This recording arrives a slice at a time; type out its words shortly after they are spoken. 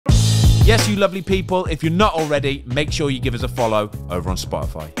Yes, you lovely people, if you're not already, make sure you give us a follow over on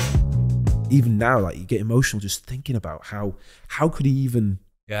Spotify. Even now, like, you get emotional just thinking about how could he even,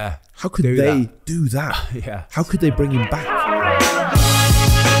 how could do they that. do that? Yeah. How could they bring him back?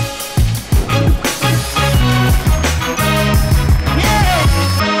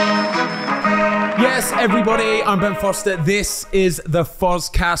 Yes, everybody, I'm Ben Foster. This is the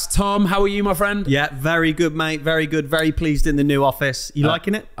Fozcast. Tom, how are you, my friend? Yeah, very good, mate. Very good. Very pleased in the new office. You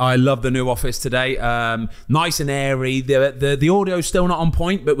liking it? I love the new office today. Nice and airy. The audio's still not on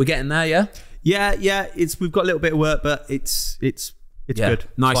point, but we're getting there, yeah? Yeah. We've got a little bit of work, but it's good.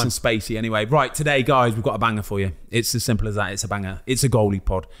 Nice Fine. and spacey anyway. Right, today, guys, we've got a banger for you. It's as simple as that. It's a banger. It's a goalie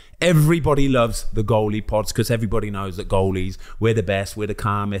pod. Everybody loves the goalie pods because everybody knows that goalies, we're the best, we're the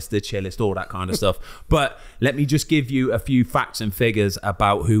calmest, the chillest, all that kind of stuff. But let me just give you a few facts and figures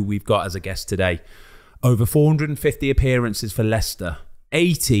about who we've got as a guest today. Over 450 appearances for Leicester,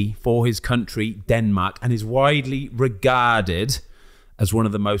 80 for his country, Denmark, and is widely regarded as one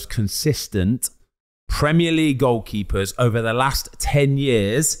of the most consistent Premier League goalkeepers over the last 10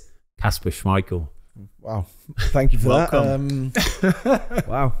 years, Kasper Schmeichel. Wow. Thank you for that.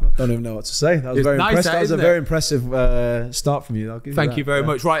 Wow. I don't even know what to say. That was very impressive. That was a very impressive start from you. Thank you very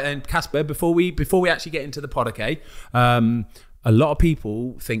much. Right, and Kasper, before we actually get into the pod, okay, a lot of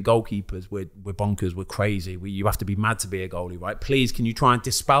people think goalkeepers, we're bonkers, we're crazy. You have to be mad to be a goalie, right? Please, can you try and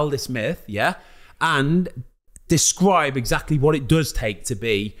dispel this myth, yeah? And describe exactly what it does take to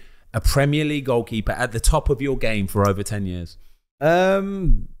be a Premier League goalkeeper at the top of your game for over 10 years?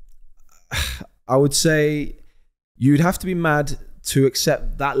 I would say you'd have to be mad to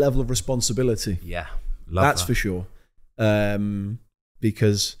accept that level of responsibility. Yeah, that's for sure.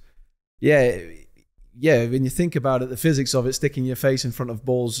 Because, when you think about it, the physics of it, sticking your face in front of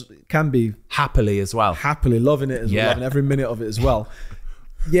balls can be... Happily as well. Happily, loving it as well, loving every minute of it as well.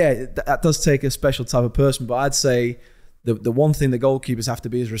 Yeah, that does take a special type of person, but I'd say the one thing that goalkeepers have to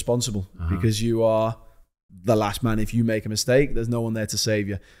be is responsible, because you are the last man. If you make a mistake, there's no one there to save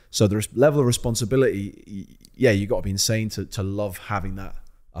you. So the level of responsibility, you got to be insane to love having that,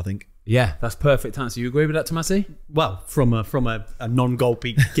 I think. Yeah, that's perfect answer. You agree with that, Tomasi? Well, from a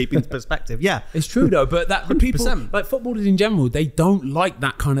non-goalkeeping perspective, yeah. It's true though, but the people, 100%. like footballers in general, they don't like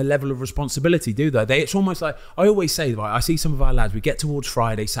that kind of level of responsibility, do they? It's almost like, I always say, right, I see some of our lads, we get towards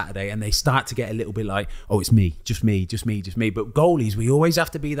Friday, Saturday, and they start to get a little bit like, oh, it's me, just me. But goalies, we always have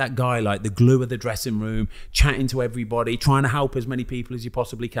to be that guy, like the glue of the dressing room, chatting to everybody, trying to help as many people as you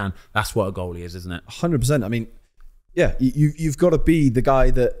possibly can. That's what a goalie is, isn't it? 100%. I mean, yeah, you've got to be the guy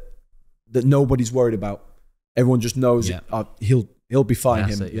that nobody's worried about. Everyone just knows he'll be fine.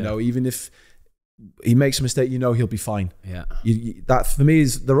 You know, even if he makes a mistake, he'll be fine. Yeah, that for me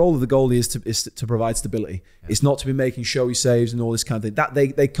is the role of the goalie is to provide stability. Yeah. It's not to be making showy saves and all this kind of thing. That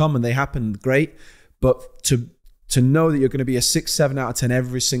they come and they happen, great. But to know that you're going to be a 6, 7 out of 10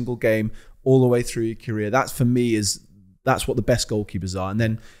 every single game all the way through your career, that's for me that's what the best goalkeepers are. And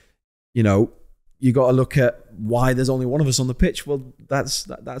then, you got to look at why there's only one of us on the pitch. Well, that's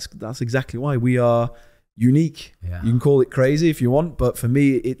exactly why. We are unique. Yeah. You can call it crazy if you want, but for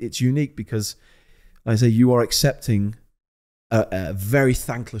me, it's unique because, like I say, you are accepting a very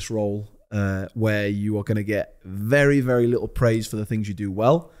thankless role where you are going to get very, very little praise for the things you do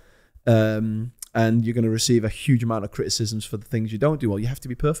well, and you're going to receive a huge amount of criticisms for the things you don't do well. You have to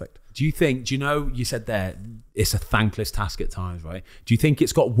be perfect. Do you know, you said there, it's a thankless task at times, right? Do you think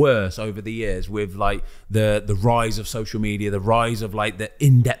it's got worse over the years with like the rise of social media, the rise of like the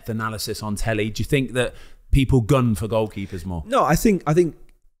in-depth analysis on telly? Do you think that people gun for goalkeepers more? No, I think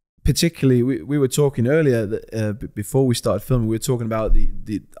particularly, we were talking earlier that before we started filming, we were talking about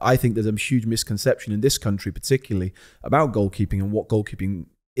I think there's a huge misconception in this country particularly about goalkeeping and what goalkeeping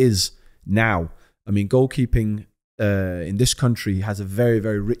is now. I mean, goalkeeping in this country has a very,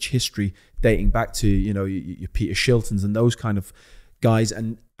 very rich history dating back to, your Peter Shiltons and those kind of guys.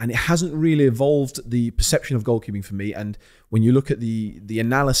 And it hasn't really evolved the perception of goalkeeping for me. And when you look at the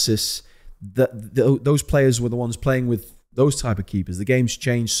analysis, those players were the ones playing with those type of keepers. The game's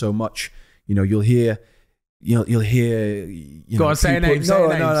changed so much. You'll hear... You'll hear. Go on, say a name. No,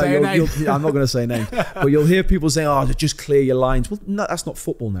 I'm not going to say a name. But you'll hear people saying, "Oh, just clear your lines." Well, no, that's not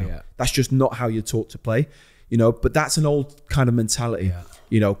football now. Yeah. That's just not how you're taught to play. But that's an old kind of mentality.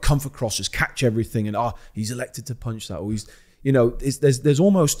 Yeah. Come for crosses, catch everything, and he's elected to punch that. Or he's, there's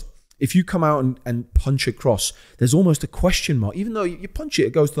almost, if you come out and punch a cross, there's almost a question mark. Even though you punch it,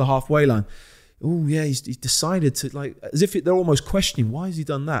 it goes to the halfway line. oh yeah, he's decided to, like, as if they're almost questioning, why has he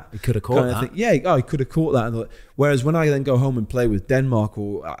done that? He could have caught that. He could have caught that. Whereas when I then go home and play with Denmark,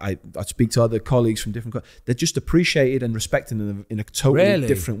 or I speak to other colleagues from different countries, they're just appreciated and respected in a totally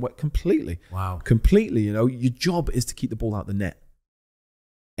different way. Completely. Wow. Completely. You know, your job is to keep the ball out the net.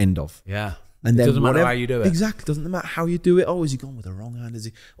 End of. Yeah. And then doesn't matter how you do it. Exactly. Doesn't matter how you do it. Oh, is he gone with the wrong hand? Is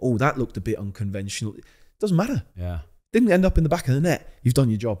he? Oh, that looked a bit unconventional. It doesn't matter. Yeah. Didn't end up in the back of the net. You've done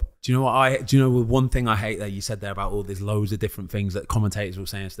your job. Do you know what do you know one thing I hate that you said there about all these loads of different things that commentators were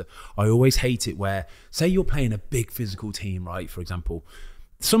saying and stuff? I always hate it where, say you're playing a big physical team, right? For example,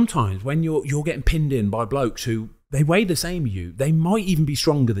 sometimes when you're getting pinned in by blokes who, they weigh the same as you, they might even be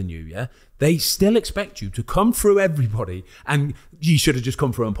stronger than you, yeah? They still expect you to come through everybody, and you should have just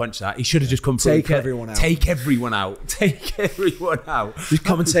come through and punched that. He should have just come through. Take everyone out. Take everyone out. Take everyone out. Just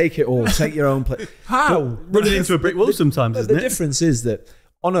come and take it all. Take your own play. How? Running into a brick wall sometimes, isn't it? The difference is that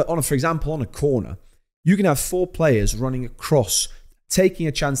for example, on a corner, you can have 4 players running across, taking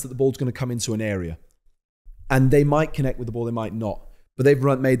a chance that the ball's going to come into an area, and they might connect with the ball, they might not. But they've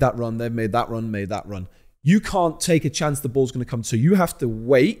made that run. You can't take a chance the ball's going to come to. You have to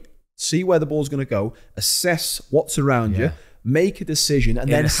wait, see where the ball's going to go, assess what's around you, make a decision,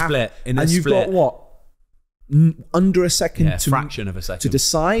 and then split. You've got what? Under a second, fraction of a second to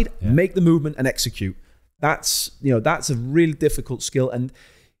decide, make the movement, and execute. That's a really difficult skill. And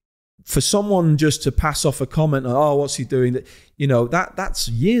for someone just to pass off a comment on, oh, what's he doing? That's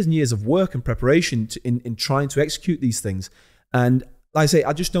years and years of work and preparation in trying to execute these things. And like I say,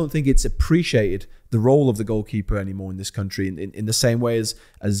 I just don't think it's appreciated, the role of the goalkeeper anymore in this country in the same way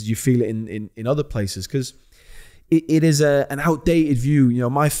as you feel it in other places, because it is an outdated view. You know,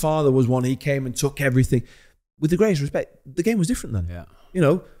 my father was one, he came and took everything. With the greatest respect, the game was different then. Yeah. You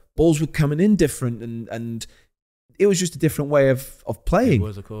know, balls were coming in different, and it was just a different way of playing. It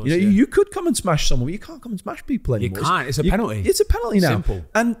was, of course. You know, you could come and smash someone, but you can't come and smash people anymore. You can't. It's a penalty. It's a penalty now. Simple.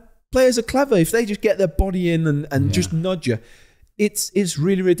 And players are clever. If they just get their body in and just nudge you, it's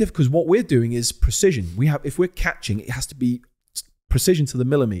really, really difficult, because what we're doing is precision. If we're catching, it has to be precision to the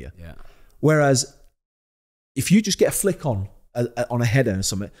millimeter. Yeah. Whereas if you just get a flick on a header or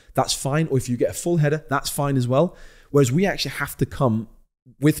something, that's fine. Or if you get a full header, that's fine as well. Whereas we actually have to come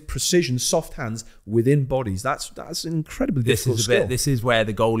with precision, soft hands within bodies. That's an incredibly difficult skill. This is where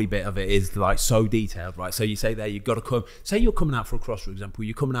the goalie bit of it is like so detailed, right? So you say there, you've got to come. Say you're coming out for a cross, for example.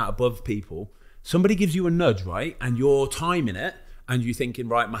 You're coming out above people. Somebody gives you a nudge, right? And you're timing it. And you're thinking,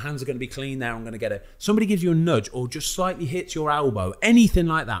 right, my hands are going to be clean there, I'm going to get it. Somebody gives you a nudge or just slightly hits your elbow, anything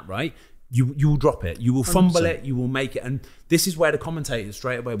like that, right? You will drop it. You will fumble 100%. It. You will make it. And this is where the commentators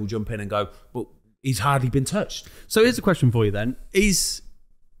straight away will jump in and go, well, he's hardly been touched. So here's a question for you then. I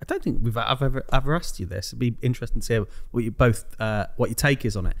don't think I've ever asked you this. It'd be interesting to hear what your take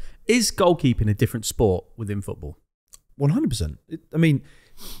is on it. Is goalkeeping a different sport within football? 100%. I mean,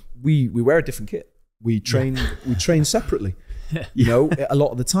 we wear a different kit. We train separately. You know, a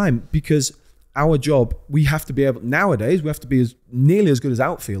lot of the time, because our job, we have to be able, nowadays, we have to be nearly as good as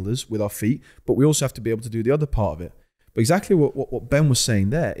outfielders with our feet, but we also have to be able to do the other part of it. But exactly what Ben was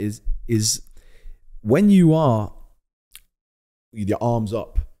saying there is when you are with your arms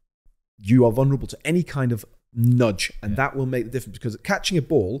up, you are vulnerable to any kind of nudge, and that will make the difference, because catching a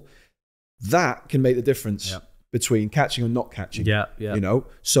ball, that can make the difference between catching and not catching. Yeah. You know,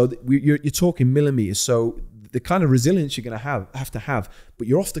 so you're talking millimeters. So the kind of resilience you're going to have, but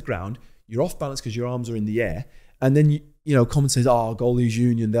you're off the ground, you're off balance because your arms are in the air, and then you know, commentators, goalies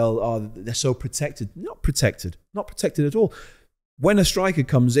union, they're so protected. Not protected at all. When a striker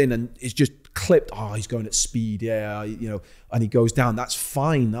comes in and is just clipped, he's going at speed, and he goes down, that's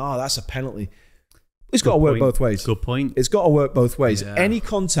fine. That's a penalty. It's got to work both ways. Good point. It's got to work both ways. Yeah. Any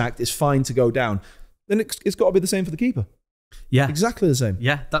contact is fine to go down. Then it's got to be the same for the keeper. Yeah, exactly the same.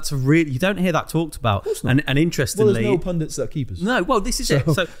 Yeah, that's you don't hear that talked about. And interestingly, there's no pundits that are keepers. No, well, this is it.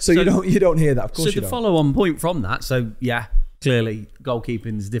 So you don't hear that. Of course, you don't. So the follow-on point from that. So yeah, clearly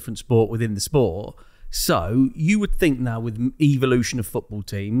goalkeeping is a different sport within the sport. So you would think now, with evolution of football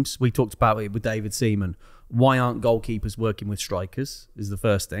teams, we talked about it with David Seaman. Why aren't goalkeepers working with strikers? Is the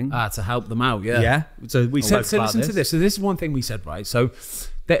first thing. To help them out. Yeah. Yeah. So we said. So listen to this. So this is one thing we said, right? So.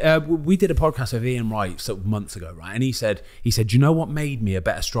 We did a podcast with Ian Wright months ago, right? And he said, do you know what made me a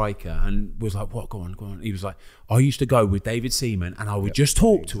better striker? And was like, what? Go on. He was like, I used to go with David Seaman and I would just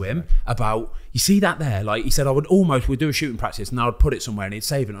talk to him about, you see that there? Like he said, we'd do a shooting practice and I would put it somewhere and he'd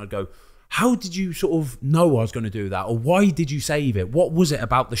save it and I'd go, how did you sort of know I was going to do that? Or why did you save it? What was it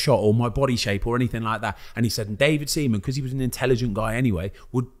about the shot or my body shape or anything like that? And he said, and David Seaman, because he was an intelligent guy anyway,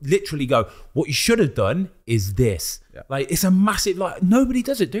 would literally go, what you should have done is this. Yeah. Like, it's a massive, nobody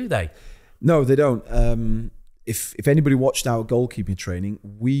does it, do they? No, they don't. If anybody watched our goalkeeping training,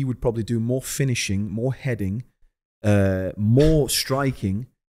 we would probably do more finishing, more heading, more striking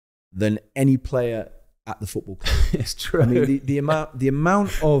than any player at the football club. It's true. I mean, the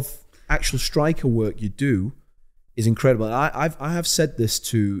amount of actual striker work you do is incredible. And I have said this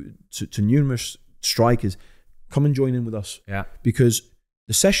to numerous strikers, come and join in with us. Yeah. Because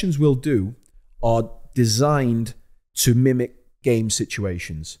the sessions we'll do are designed to mimic game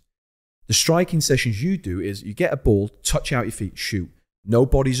situations. The striking sessions you do is you get a ball, touch out your feet, shoot. No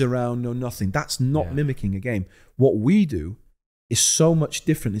bodies around, no nothing. That's not mimicking a game. What we do is so much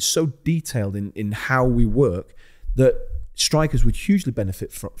different. It's so detailed in how we work that strikers would hugely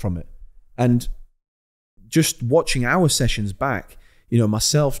benefit from it. And just watching our sessions back,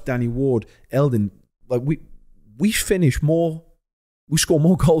 myself, Danny Ward, Eldon, like we finish more, we score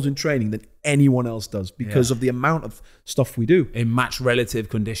more goals in training than anyone else does because of the amount of stuff we do. In match relative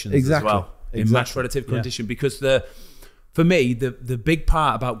conditions as well. Exactly. In match relative condition, because for me, the big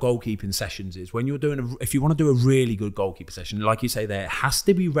part about goalkeeping sessions is when you're if you want to do a really good goalkeeper session, like you say there, it has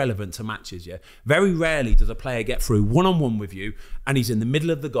to be relevant to matches, yeah? Very rarely does a player get through one-on-one with you and he's in the middle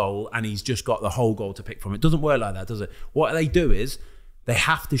of the goal and he's just got the whole goal to pick from. It doesn't work like that, does it? What they do is they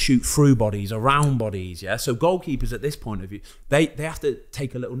have to shoot through bodies, around bodies, yeah? So goalkeepers at this point of view, they have to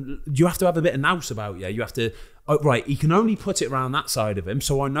take a little... You have to have a bit of nous about, yeah? You have to... Oh, right, he can only put it around that side of him,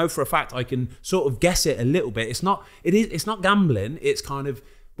 so I know for a fact I can sort of guess it a little bit. It's not gambling, it's kind of...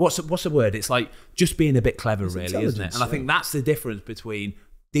 What's the word? It's like just being a bit clever, really, isn't it? And I think that's the difference between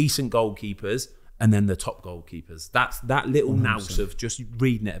decent goalkeepers and then the top goalkeepers. That's that little nous of just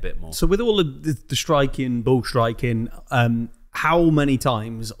reading it a bit more. So with all of the striking, ball striking... how many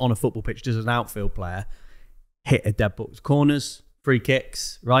times on a football pitch does an outfield player hit a dead ball? Corners, free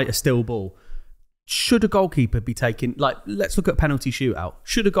kicks, right? A still ball. Should a goalkeeper be taking... let's look at penalty shootout.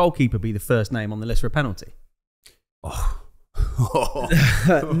 Should a goalkeeper be the first name on the list for a penalty? No,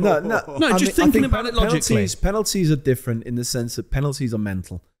 just thinking about it logically. Penalties are different in the sense that penalties are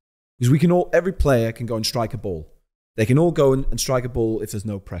mental. Because every player can go and strike a ball. They can all go and strike a ball if there's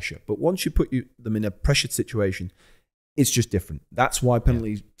no pressure. But once you put them in a pressured situation... It's just different. That's why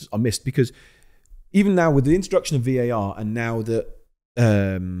penalties are missed. Because even now with the introduction of VAR and now that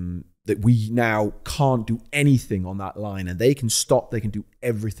we now can't do anything on that line and they can stop, they can do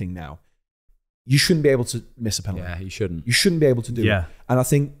everything now. You shouldn't be able to miss a penalty. Yeah, you shouldn't. You shouldn't be able to do it. And I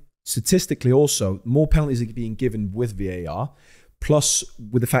think statistically also, more penalties are being given with VAR, plus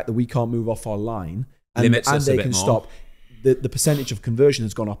with the fact that we can't move off our line and they can stop, the percentage of conversion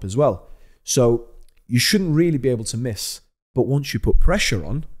has gone up as well. So you shouldn't really be able to miss. But once you put pressure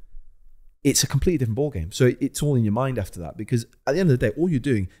on, it's a completely different ballgame. So it's all in your mind after that. Because at the end of the day, all you're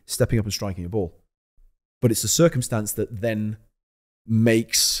doing is stepping up and striking a ball. But it's the circumstance that then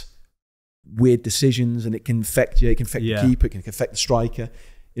makes weird decisions, and it can affect you. It can affect the keeper. It can affect the striker.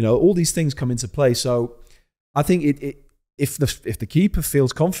 All these things come into play. So I think if the keeper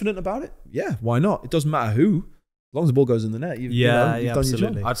feels confident about it, why not? It doesn't matter who. As long as the ball goes in the net, you've done absolutely.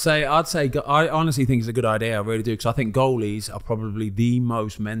 your job. I'd say, I honestly think it's a good idea. I really do, because I think goalies are probably the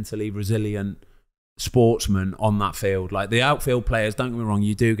most mentally resilient sportsmen on that field. Like the outfield players, don't get me wrong,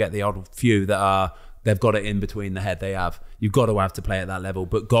 you do get the odd few that they've got it in between the head. You've got to play at that level.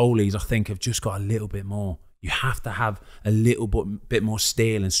 But goalies, I think, have just got a little bit more. You have to have a little bit more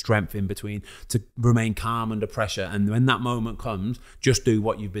steel and strength in between to remain calm under pressure. And when that moment comes, just do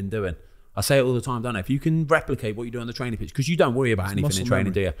what you've been doing. I say it all the time, don't I? If you can replicate what you do on the training pitch, because you don't worry about anything in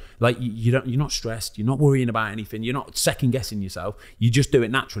training, do you? Like you're not stressed, you're not worrying about anything, you're not second guessing yourself. You just do it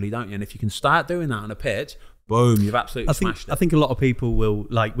naturally, don't you? And if you can start doing that on a pitch, boom, you've absolutely smashed it. I think a lot of people will,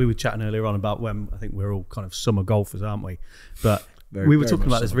 like we were chatting earlier on about when I think we're all kind of summer golfers, aren't we? But we were talking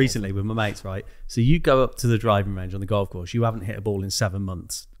about this recently with my mates, right? So you go up to the driving range on the golf course, you haven't hit a ball in 7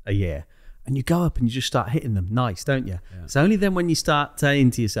 months, a year, and you go up and you just start hitting them nice, don't you? Yeah. It's only then when you start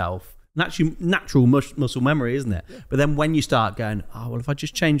saying to yourself, natural muscle memory, isn't it? Yeah. But then when you start going, if I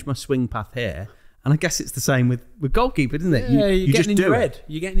just change my swing path here, and I guess it's the same with goalkeeper, isn't it? Yeah, you just in your head.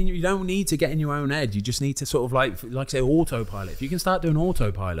 You don't need to get in your own head. You just need to sort of like say autopilot. If you can start doing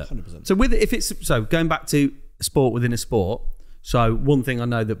autopilot, 100%. So going back to sport within a sport. So one thing I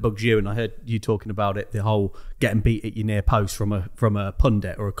know that bugs you, and I heard you talking about it, the whole getting beat at your near post from a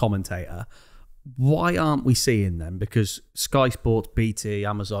pundit or a commentator. Why aren't we seeing them? Because Sky Sports, BT,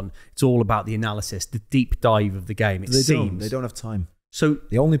 Amazon, it's all about the analysis, the deep dive of the game. They don't have time. So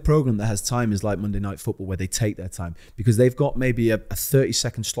the only program that has time is like Monday Night Football, where they take their time because they've got maybe a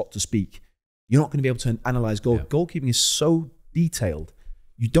 30-second slot to speak. You're not going to be able to analyze goal. Yeah. Goalkeeping is so detailed.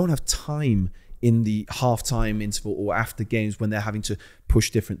 You don't have time in the halftime interval or after games when they're having to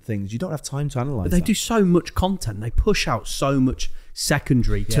push different things. You don't have time to analyze. But they do so much content. They push out so much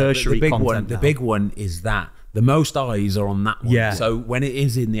secondary, tertiary content. The big one is that the most eyes are on that one. Yeah. So when it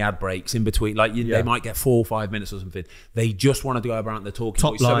is in the ad breaks in between, like they might get 4 or 5 minutes or something, they just want to go around the talking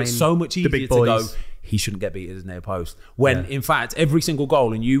top voice. Line, so it's so much easier to go, he shouldn't get beat at his near post. When in fact, every single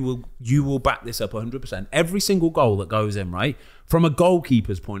goal, and you will back this up 100%, every single goal that goes in, right? From a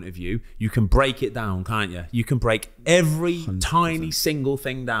goalkeeper's point of view, you can break it down, can't you? You can break every 100%. Tiny single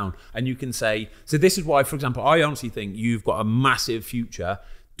thing down, and you can say, so this is why, for example, I honestly think you've got a massive future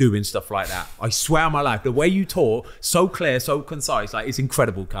doing stuff like that. I swear on my life, the way you talk, so clear, so concise, like it's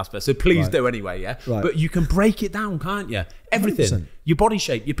incredible, Kasper. So please do anyway, yeah? Right. But you can break it down, can't you? Everything. 100%. Your body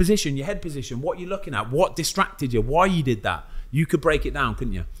shape, your position, your head position, what you're looking at, what distracted you, why you did that. You could break it down,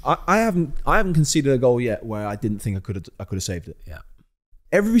 couldn't you? I haven't conceded a goal yet where I didn't think I could have saved it. Yeah.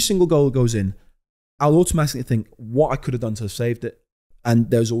 Every single goal that goes in, I'll automatically think what I could have done to have saved it,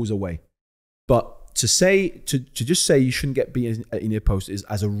 and there's always a way. But to just say you shouldn't get beaten in your post is,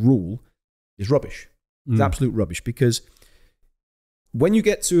 as a rule, is rubbish. It's absolute rubbish, because when you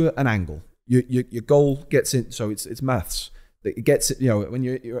get to an angle, your goal gets in. So it's maths. It gets, when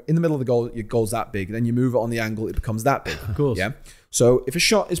you're in the middle of the goal, your goal's that big. Then you move it on the angle, it becomes that big. Of course. Yeah. So if a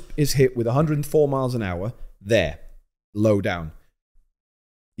shot is hit with 104 miles an hour there, low down,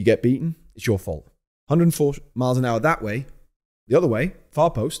 you get beaten. It's your fault. 104 miles an hour that way, the other way, far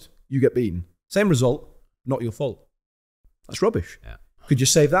post, you get beaten. Same result, not your fault. That's rubbish. Yeah. Could you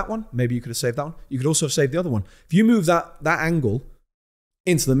save that one? Maybe you could have saved that one. You could also have saved the other one. If you move that angle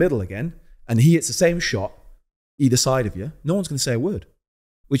into the middle again, and he hits the same shot either side of you, no one's going to say a word,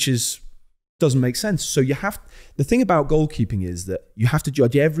 which doesn't make sense. So the thing about goalkeeping is that you have to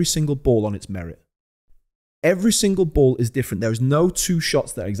judge every single ball on its merit. Every single ball is different. There is no 2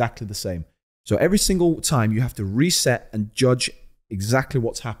 shots that are exactly the same. So every single time you have to reset and judge exactly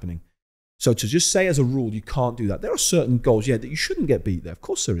what's happening. So to just say as a rule, you can't do that. There are certain goals, that you shouldn't get beat there. Of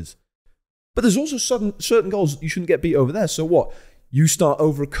course there is. But there's also certain goals you shouldn't get beat over there. So what? You start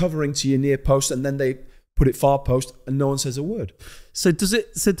over-recovering to your near post, and then they put it far post, and no one says a word. So does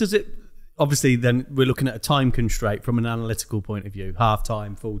it, obviously then we're looking at a time constraint from an analytical point of view,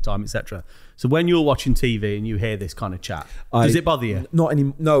 half-time, full-time, etc. So when you're watching TV and you hear this kind of chat, does it bother you? Not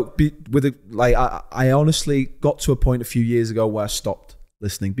any. No, I honestly got to a point a few years ago where I stopped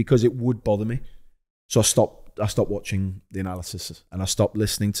listening because it would bother me. So I stopped watching the analysis, and I stopped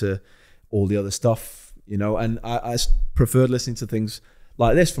listening to all the other stuff, and I preferred listening to things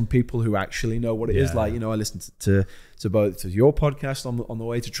like this from people who actually know what it is. Like, I listened to your podcast on the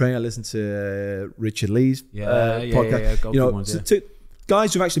way to train. I listened to Richard Lee's podcast. To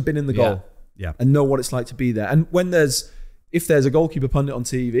guys who've actually been in the goal and know what it's like to be there. And if there's a goalkeeper pundit on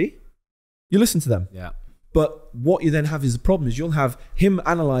TV, you listen to them. Yeah. But what you then have is the problem is you'll have him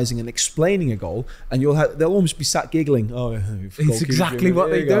analysing and explaining a goal, and they'll almost be sat giggling. Oh, it's exactly what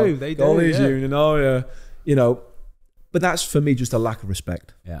they do. They do. Goalies union. But that's for me just a lack of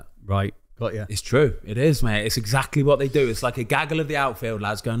respect. Yeah. Right. Got you. It's true. It is, mate. It's exactly what they do. It's like a gaggle of the outfield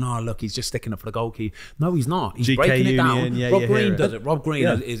lads going, oh, look, he's just sticking up for the goalkeeper. No, he's not. He's breaking it down. Rob Green does it. Rob Green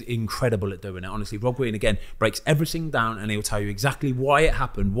is incredible at doing it, honestly. Rob Green, again, breaks everything down, and he'll tell you exactly why it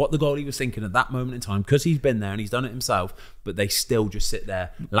happened, what the goalie was thinking at that moment in time, because he's been there and he's done it himself, but they still just sit there.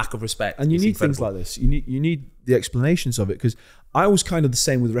 Lack of respect. And you need things like this. You need the explanations of it, because I was kind of the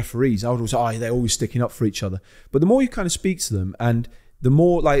same with referees. I would always say, they're always sticking up for each other. But the more you kind of speak to them, and the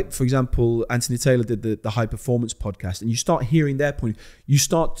more, like, for example, Anthony Taylor did the High Performance podcast, and you start hearing their point, you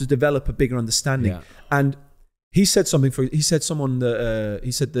start to develop a bigger understanding. Yeah. And he said that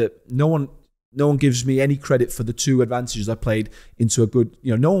no one gives me any credit for the 2 advantages I played into a good,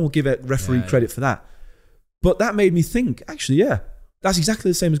 no one will give a referee credit for that. But that made me think, actually, that's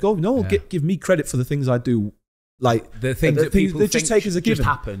exactly the same as golf. No one will give me credit for the things I do. Like the things that people they just take as a given.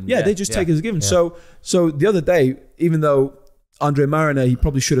 Happen. Yeah, they just take as a given. Yeah. So the other day, even though Andre Mariner, he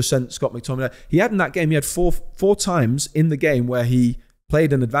probably should have sent Scott McTominay, he had in that game, he had four times in the game where he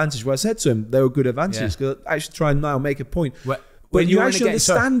played an advantage, where I said to him, they were good advantages. Because I should try and now make a point. But you actually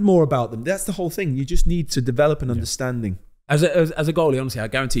understand more about them. That's the whole thing. You just need to develop an understanding. As a goalie, honestly, I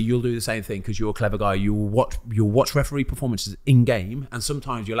guarantee you'll do the same thing, because you're a clever guy. You'll watch referee performances in game, and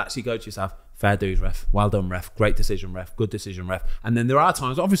sometimes you'll actually go to yourself, fair dues, ref. Well done, ref. Great decision, ref. Good decision, ref. And then there are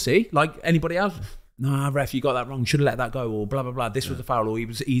times, obviously, like anybody else, no, ref, you got that wrong. Should have let that go, or blah blah blah. This was a foul, or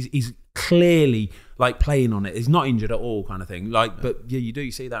he's clearly like playing on it. He's not injured at all, kind of thing. Like, but you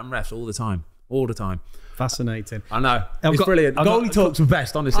do see that in refs all the time. all the time. Fascinating. I know. It's brilliant. Goalie talks are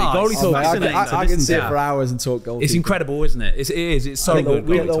best, honestly. Goalie talks. I can sit for hours and talk goalkeeping. It's incredible, isn't it? It is. It's so good.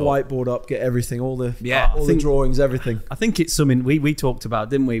 Get the whiteboard up, get everything, all the drawings, everything. I think it's something we talked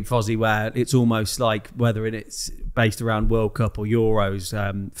about, didn't we, Fozzie, where it's almost like whether it's based around World Cup or Euros,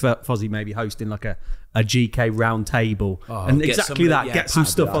 Fozzie maybe hosting like a GK round table and exactly that, get some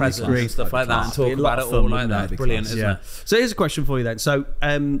stuff on the screen, stuff like that, and talk about it all like that. Brilliant, isn't it? So here's a question for you then. So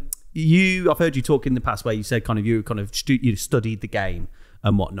I've heard you talk in the past where you said you studied the game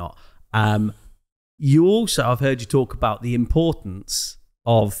and whatnot. You also, I've heard you talk about the importance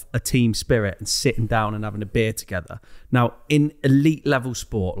of a team spirit and sitting down and having a beer together. Now, in elite level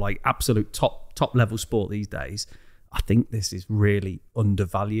sport, like absolute top level sport these days, I think this is really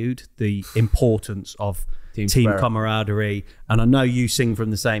undervalued, the importance of team camaraderie. And I know you sing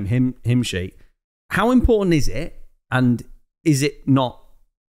from the same hymn sheet. How important is it? And is it not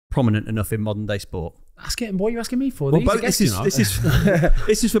prominent enough in modern day sport? What are you asking me for? Well, this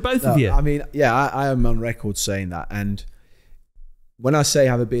is for both of you. I mean, I am on record saying that. And when I say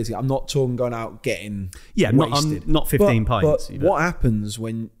have a beer together, I'm not talking going out getting wasted. Not 15 pints. But what happens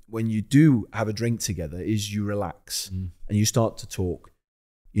when you do have a drink together is you relax and you start to talk,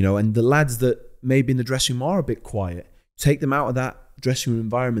 and the lads that maybe in the dressing room are a bit quiet, take them out of that dressing room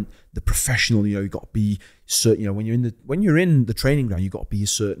environment. The professional, you've got to be certain, when you're in the training ground, you've got to be a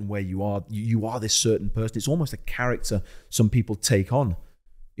certain way. You are this certain person. It's almost a character some people take on.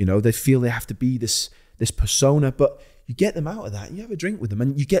 They feel they have to be this persona, but you get them out of that. You have a drink with them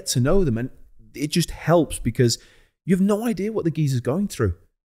and you get to know them, and it just helps because you have no idea what the geezer's going through.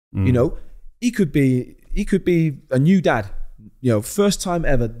 He could be a new dad, first time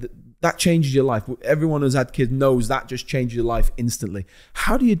ever. That changes your life. Everyone who's had kids knows that just changes your life instantly.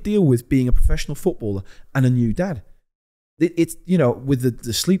 How do you deal with being a professional footballer and a new dad? It's, with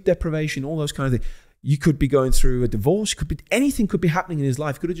the sleep deprivation, all those kind of things. You could be going through a divorce. Anything could be happening in his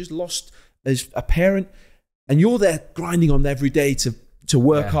life. Could have just lost as a parent, and you're there grinding on every day to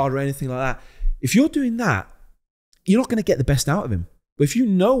work hard or anything like that. If you're doing that, you're not going to get the best out of him. But if you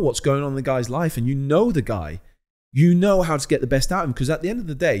know what's going on in the guy's life and you know the guy, you know how to get the best out of him, because at the end of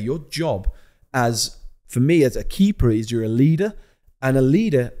the day, your job for me as a keeper is you're a leader, and a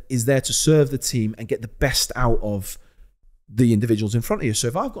leader is there to serve the team and get the best out of the individuals in front of you. So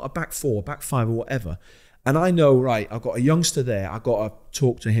if I've got a back four, back five or whatever, and I know, right, I've got a youngster there, I've got to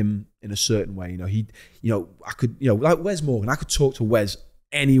talk to him in a certain way. I could, like Wes Morgan, I could talk to Wes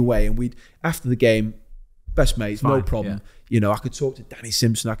anyway, and after the game, best mates, no problem. I could talk to Danny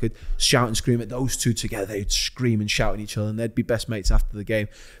Simpson. I could shout and scream at those two together. They'd scream and shout at each other, and they'd be best mates after the game.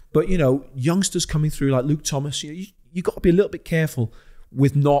 But, youngsters coming through like Luke Thomas, you got to be a little bit careful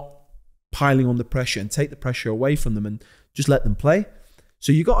with not piling on the pressure and take the pressure away from them and just let them play.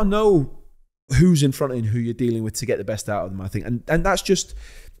 So you got to know who's in front of you and who you're dealing with to get the best out of them, I think. And that's just...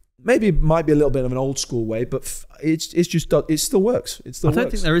 Maybe it might be a little bit of an old school way, but it still works. It still works. I don't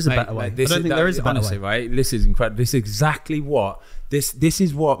think there is a better way. I don't think there is a better way. Right? This is incredible. This is exactly what this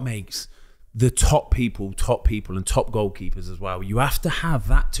is what makes the top people and top goalkeepers as well. You have to have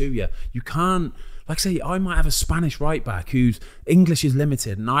that to you. You can't, like say, I might have a Spanish right back whose English is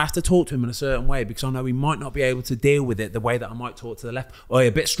limited, and I have to talk to him in a certain way because I know he might not be able to deal with it the way that I might talk to the left. Or a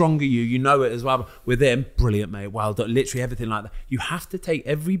bit stronger, you know it as well. With him, brilliant, mate. Well done. Literally everything like that. You have to take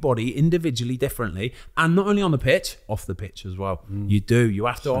everybody individually differently, and not only on the pitch, off the pitch as well. You do. You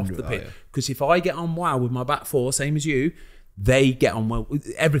have to off the pitch, because if I get on well with my back four, same as you, they get on well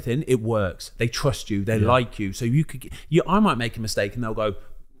with everything. It works. They trust you. They like you. So I might make a mistake, and they'll go,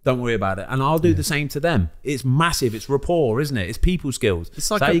 don't worry about it. And I'll do the same to them. It's massive. It's rapport, isn't it? It's people skills.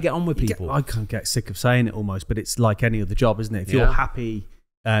 It's like how you get on with people. I can't get sick of saying it almost, but it's like any other job, isn't it? If you're happy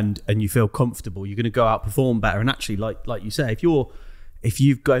and you feel comfortable, you're going to go out, perform better. And actually, like you say, if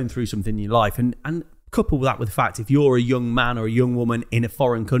you've gone through something in your life, and couple that with the fact, if you're a young man or a young woman in a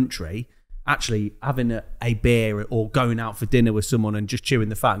foreign country, actually having a beer or going out for dinner with someone and just chewing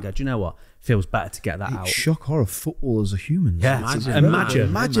the fat and go, do you know what? Feels better to get that out. Shock horror footballers are humans. Yeah,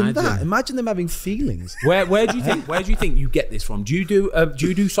 imagine that. Imagine them having feelings. Where do you think you get this from? Do you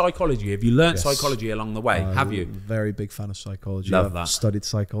do psychology? Have you learnt psychology along the way? Have you? Very big fan of psychology. I've studied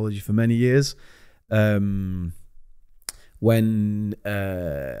psychology for many years. When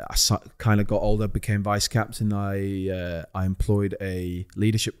I kind of got older, became vice captain, I employed a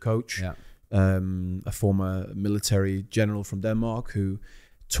leadership coach, a former military general from Denmark who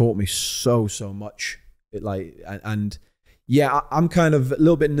taught me so much. I'm kind of a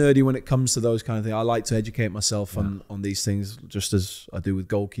little bit nerdy when it comes to those kind of things. I like to educate myself on these things, just as I do with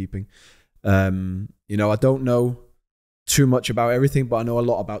goalkeeping. I don't know too much about everything, but I know a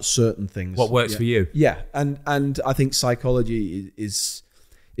lot about certain things. What works for you? Yeah, and I think psychology is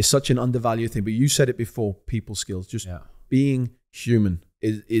such an undervalued thing. But you said it before, people skills, just being human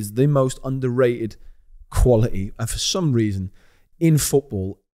is the most underrated quality. And for some reason, in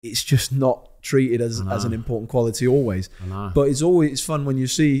football, it's just not treated as an important quality always. But it's always fun when you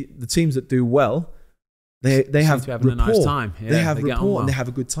see the teams that do well. They have rapport. A nice time. Yeah, they have rapport and they have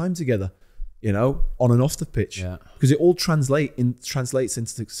a good time together, on and off the pitch. Yeah. Because it all translates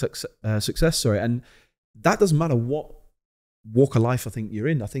into success. Sorry, and that doesn't matter what walk of life I think you're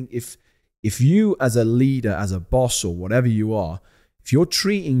in. I think if you as a leader, as a boss or whatever you are, if you're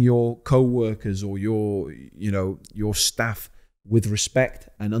treating your co-workers or your staff with respect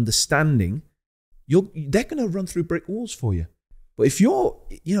and understanding, they're going to run through brick walls for you. But if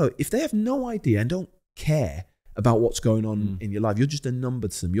they have no idea and don't care about what's going on in your life, you're just a number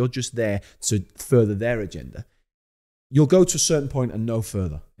to them. You're just there to further their agenda. You'll go to a certain point and no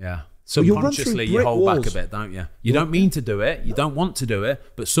further. Yeah. Subconsciously, you hold back a bit, don't you? You don't mean to do it. You don't want to do it,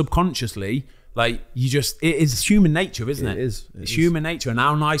 but subconsciously, it is human nature, isn't it? It's human nature. And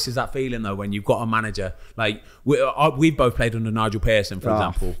how nice is that feeling though when you've got a manager like we've both played under Nigel Pearson, for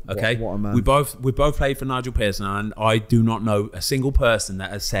example. Okay, what a man. We both played for Nigel Pearson, and I do not know a single person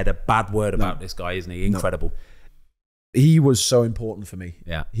that has said a bad word about this guy. Isn't he incredible? No. He was so important for me.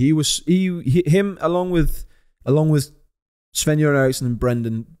 Yeah, him along with Sven-Göran Eriksson and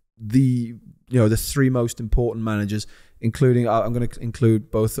Brendan, the three most important managers, including I'm going to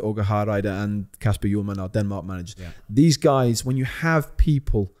include both Åge Hareide and Kasper Hjulmand, our Denmark managers. Yeah. These guys, when you have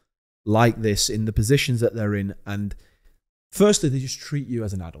people like this in the positions that they're in, and firstly they just treat you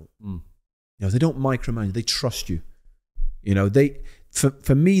as an adult. They don't micromanage. They trust you.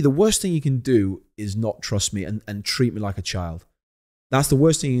 For me, the worst thing you can do is not trust me and treat me like a child. That's the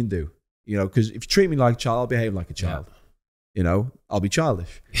worst thing you can do. Because if you treat me like a child, I'll behave like a child. Yeah. I'll be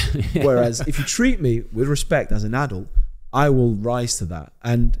childish. Whereas if you treat me with respect as an adult, I will rise to that.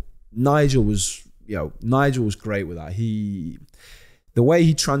 And Nigel was great with that. The way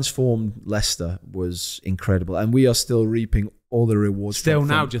he transformed Leicester was incredible, and we are still reaping all the rewards. Still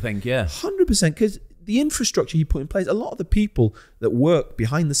now, do you think? Yeah, 100%. Because the infrastructure he put in place, a lot of the people that work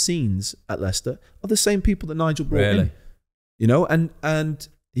behind the scenes at Leicester are the same people that Nigel brought in. And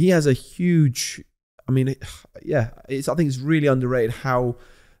he has a huge. I think it's really underrated how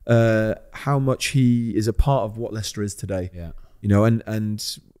much he is a part of what Leicester is today. Yeah.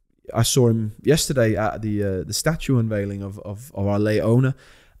 And I saw him yesterday at the statue unveiling of our late owner,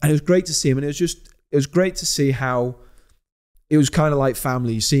 and it was great to see him. And it was great to see how it was kind of like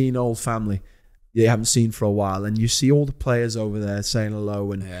family. You see an old family you haven't seen for a while, and you see all the players over there saying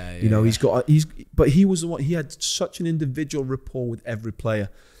hello, and but he was the one. He had such an individual rapport with every player,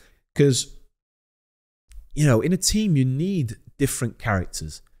 because in a team you need different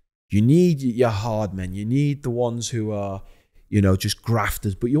characters. You need your hard men. You need the ones who are, just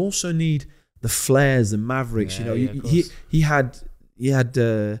grafters. But you also need the flares, the mavericks. He had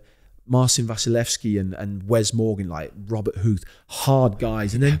Marcin Vasilevsky and Wes Morgan, like Robert Huth, hard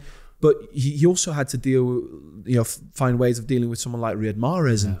guys. And then, but he also had to find ways of dealing with someone like Riyad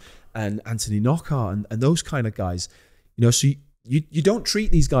Mahrez and Anthony Knockaert and those kind of guys. So you don't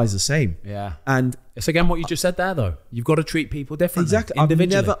treat these guys the same. Yeah. And it's again what you just said there, though. You've got to treat people differently. Exactly.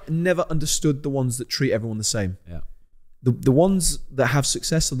 I've never understood the ones that treat everyone the same. Yeah. The ones that have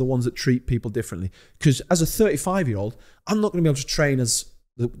success are the ones that treat people differently. Because as a 35-year-old, I'm not going to be able to train as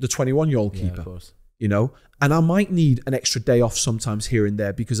the 21-year-old keeper. Of course. And I might need an extra day off sometimes here and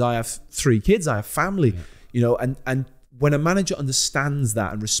there because I have 3 kids, I have family. And when a manager understands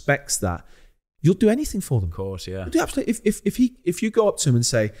that and respects that, you'll do anything for them. Of course, yeah. You'll do absolutely. If you go up to him and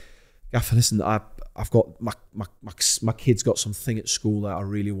say, Gaffer, listen, I've got my kid's got something at school that I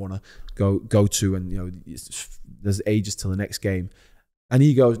really want to go to, and there's ages till the next game, and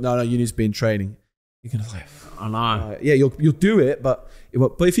he goes, no, you need to be in training. You're gonna like, I know. Yeah, you'll do it, but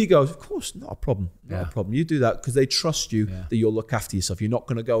if he goes, of course, not a problem, not a problem. You do that because they trust you that you'll look after yourself. You're not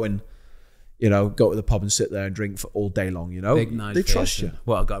going to go and go to the pub and sit there and drink for all day long. They trust you.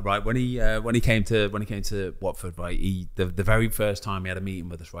 Well, I got right when he came to Watford, right. The very first time he had a meeting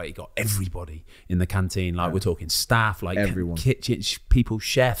with us, right. He got everybody in the canteen, like we're talking staff, like everyone, kitchen people,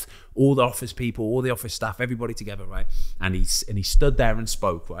 chef, all the office people, all the office staff, everybody together, right. And he stood there and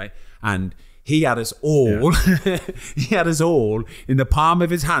spoke, right, and he had us all. Yeah. He had us all in the palm of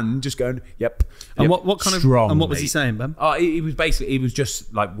his hand, just going, "Yep." And what kind of strong, and what was he saying, Ben? He was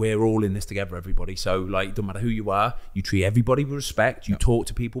just like, "We're all in this together, everybody." So like, it doesn't matter who you are, you treat everybody with respect. You talk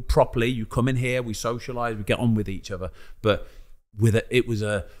to people properly. You come in here, we socialise, we get on with each other. But with it. It was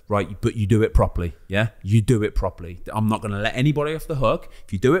a right, but you do it properly. Yeah, you do it properly. I'm not going to let anybody off the hook.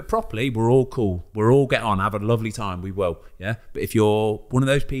 If you do it properly, we're all cool. We'll all get on, have a lovely time. We will. Yeah, but if you're one of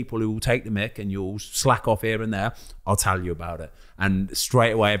those people who will take the mick and you'll slack off here and there, I'll tell you about it. And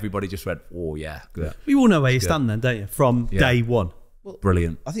straight away, everybody just went, "Oh yeah, good." You all know where you stand then, don't you? From day one. Well,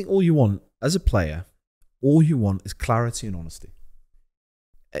 brilliant. I think all you want as a player, all you want is clarity and honesty.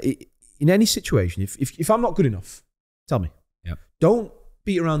 In any situation, if I'm not good enough, tell me. Yeah. Don't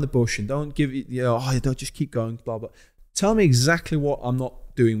beat around the bush and don't give it, don't just keep going, blah, blah. Tell me exactly what I'm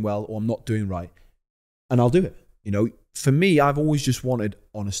not doing well or I'm not doing right, and I'll do it. For me, I've always just wanted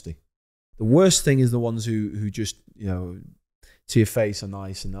honesty. The worst thing is the ones who just, to your face are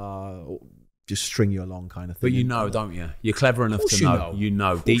nice and just string you along kind of thing. But don't you? You're clever enough to know. You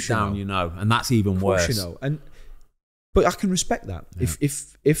know. Deep down, you know. And that's even worse. But I can respect that. Yeah.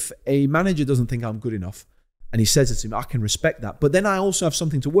 If a manager doesn't think I'm good enough and he says it to me, I can respect that. But then I also have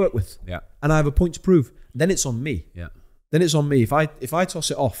something to work with. Yeah. And I have a point to prove. Then it's on me. Yeah. Then it's on me. If I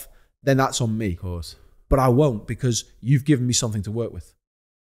toss it off, then that's on me. Of course. But I won't, because you've given me something to work with.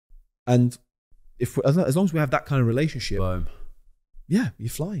 And as long as we have that kind of relationship, boom. Yeah, you're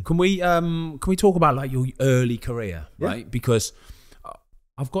flying. Can we talk about like your early career, right? Yeah. Because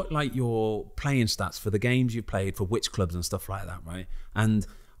I've got like your playing stats for the games you've played for which clubs and stuff like that, right? And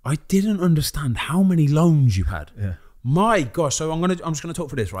I didn't understand how many loans you had. Yeah. My gosh. So I'm just gonna talk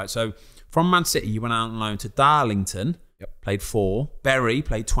for this, right? So from Man City, you went out on loan to Darlington, played 4. Bury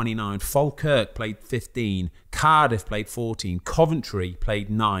played 29. Falkirk played 15. Cardiff played 14. Coventry played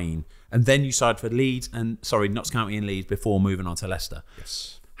 9. And then you signed for Leeds Notts County and Leeds before moving on to Leicester.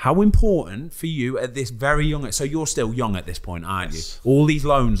 Yes. How important for you at this very young... So you're still young at this point, aren't you? All these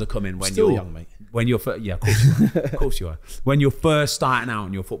loans are coming when still you're... young, mate. When you're... Yeah, of course you are. Of course you are. When you're first starting out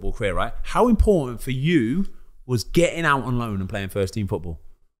in your football career, right? How important for you was getting out on loan and playing first team football?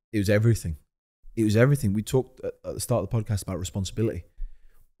 It was everything. It was everything. We talked at the start of the podcast about responsibility.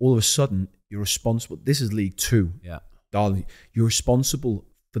 All of a sudden, you're responsible. This is League 2. Yeah. Darling, you're responsible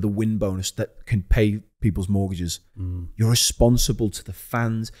for the win bonus that can pay people's mortgages. You're responsible to the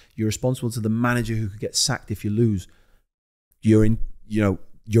fans. You're responsible to the manager who could get sacked if you lose. You're in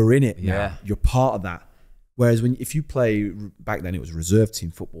it. Yeah. Now. You're part of that. Whereas if you play, back then it was reserve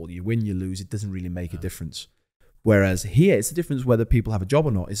team football, you win, you lose, it doesn't really make a difference. Whereas here, it's a difference whether people have a job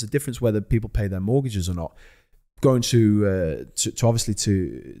or not. It's a difference whether people pay their mortgages or not. Going to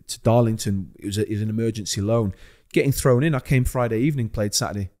Darlington, it was an emergency loan. Getting thrown in, I came Friday evening, played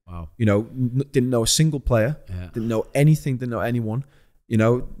Saturday. Wow. Didn't know a single player, didn't know anything, didn't know anyone.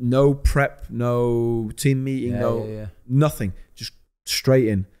 No prep, no team meeting, nothing. Just straight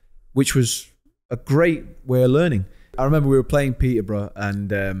in, which was a great way of learning. I remember we were playing Peterborough,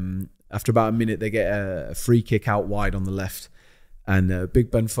 and after about a minute, they get a free kick out wide on the left, and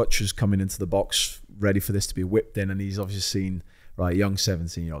Big Ben Futcher's coming into the box, ready for this to be whipped in, and he's obviously seen, right, young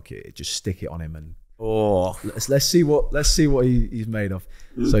 17-year-old kid, just stick it on him, and let's see what he's made of.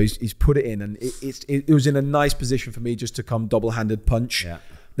 So he's put it in, and it was in a nice position for me just to come double-handed punch. Yeah.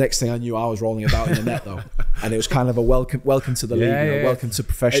 Next thing I knew, I was rolling about in the net though, and it was kind of a welcome to the league, welcome to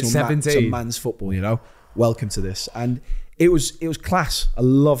professional to man's football. Welcome to this, and it was class. I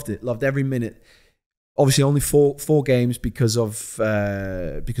loved it, loved every minute. Obviously, only four games because of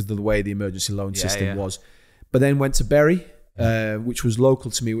the way the emergency loan system was, but then went to Bury. Which was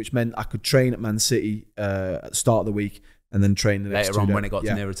local to me, which meant I could train at Man City at the start of the week and then train the next later on when it got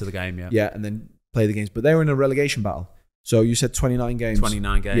nearer to the game. And then play the games. But they were in a relegation battle. So you said 29 games.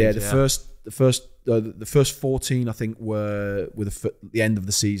 29 games. Yeah, the first 14 I think were with the end of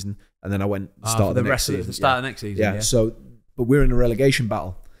the season, and then I went the start of the next season. The start of next season. Yeah. So, but we're in a relegation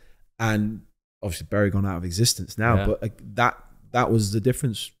battle, and obviously Bury gone out of existence now. Yeah. But that was the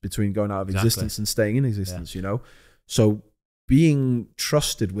difference between going out of existence and staying in existence. So being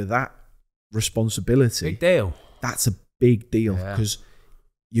trusted with that responsibility, big deal. That's a big deal because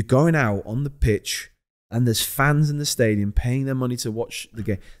you're going out on the pitch and there's fans in the stadium paying their money to watch the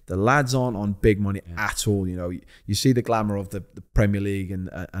game. The lads aren't on big money at all. You see the glamour of the Premier League and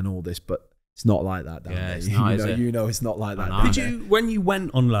all this, but it's not like that down there. It's not, it's not like that. Did you, when you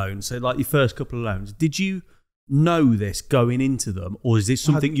went on loan, so like your first couple of loans, did you know this going into them, or is this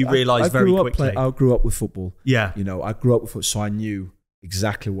something you realised very quickly? I grew up with football. Yeah, I grew up with football, so I knew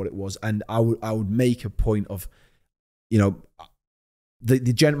exactly what it was, and I would make a point of, my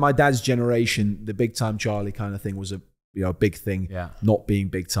dad's generation, the big time Charlie kind of thing was a big thing. Yeah, not being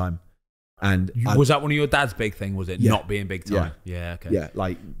big time, and was that one of your dad's big thing? Was it not being big time? Yeah. Okay. Yeah,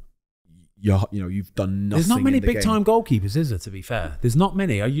 like you've done nothing. There's not many in the big game. time goalkeepers, is there? To be fair, there's not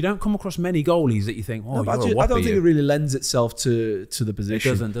many. You don't come across many goalies that you think, oh, No, you're I don't think it really lends itself to the position.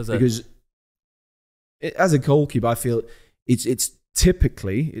 It doesn't, does it? Because as a goalkeeper, I feel it's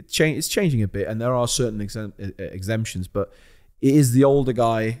typically it's changing a bit, and there are certain exemptions, but it is the older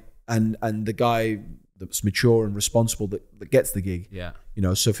guy and the guy that's mature and responsible that gets the gig. Yeah.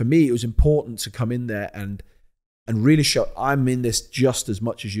 So for me, it was important to come in there and really show I'm in this just as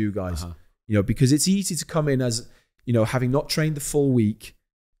much as you guys. Because it's easy to come in as, having not trained the full week,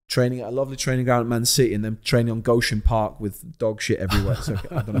 training at a lovely training ground at Man City, and then training on Goshen Park with dog shit everywhere. So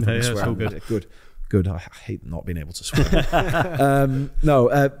I don't know if I can swear. Good. I hate not being able to swear.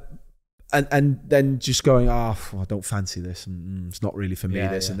 And then just going, I don't fancy this. It's not really for me,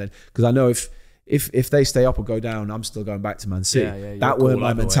 this. And then, because I know if they stay up or go down, I'm still going back to Man City. That weren't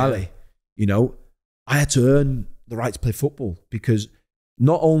my mentality. I had to earn the right to play football, because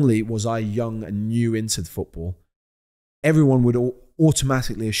not only was I young and new into football, everyone would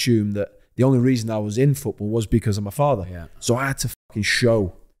automatically assume that the only reason I was in football was because of my father. Yeah. So I had to fucking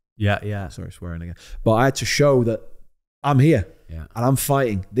show. Yeah. Sorry, swearing again. But I had to show that I'm here and I'm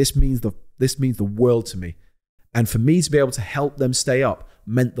fighting. This means the world to me. And for me to be able to help them stay up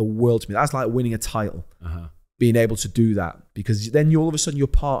meant the world to me. That's like winning a title. Being able to do that, because then all of a sudden you're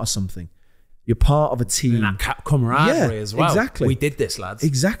part of something. You're part of a team. And that camaraderie as well. Exactly. We did this, lads.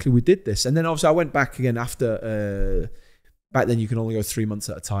 Exactly, we did this. And then obviously I went back again after, back then you can only go 3 months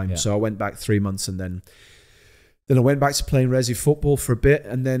at a time. Yeah. So I went back 3 months, and then I went back to playing resi football for a bit.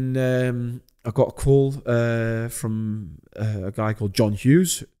 And then I got a call from a guy called John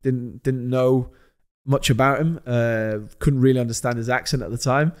Hughes. Didn't know much about him. Couldn't really understand his accent at the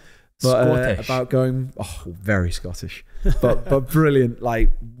time. But about going, very Scottish, but brilliant.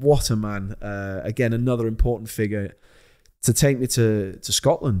 Like, what a man. Again, another important figure to take me to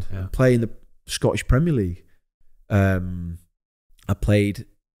Scotland, play in the Scottish Premier League. I played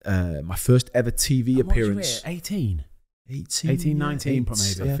my first ever TV appearance. 18, 19,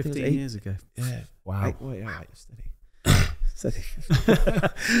 maybe 15 years ago. Yeah. Wow. Steady.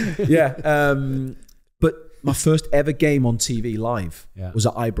 Yeah. But my first ever game on TV live was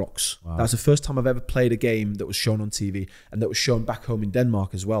at Ibrox. Wow. That was the first time I've ever played a game that was shown on TV, and that was shown back home in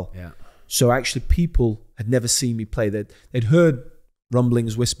Denmark as well. Yeah. So actually, people had never seen me play. They'd heard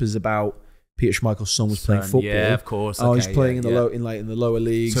rumblings, whispers about Peter Schmeichel's son was playing football. Yeah, of course. I was playing in the lower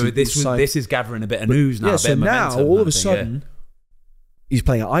leagues. So this is gathering a bit of news now. Yeah. So now all of a sudden. Yeah. He's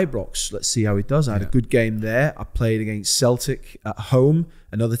playing at Ibrox. Let's see how he does. I had a good game there. I played against Celtic at home.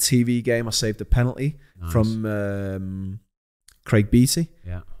 Another TV game. I saved a penalty from Craig Beattie.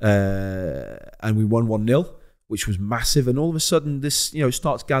 Yeah. And we won 1-0, which was massive. And all of a sudden, this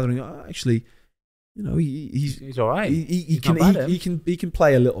starts gathering. Actually, he's all right. He can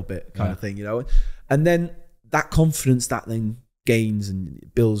play a little bit, kind of thing. And then that confidence that then gains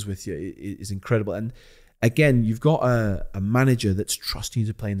and builds with you is incredible. And again, you've got a manager that's trusting you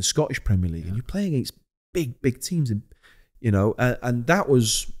to play in the Scottish Premier League, and you're playing against big teams, and that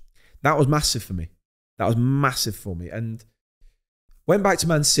was massive for me. That was massive for me, and went back to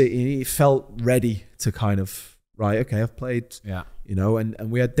Man City, and he felt ready to kind of I've played,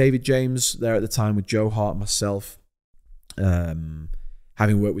 and we had David James there at the time with Joe Hart, myself, having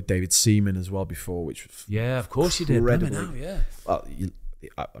worked with David Seaman as well before, which was of course you did. Now, well,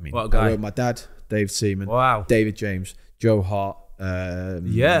 I mean, I worked with my dad, Dave Seaman, David James, Joe Hart,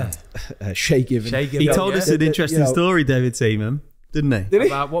 Shay Given. He told us an interesting story, David Seaman, didn't he? Did he?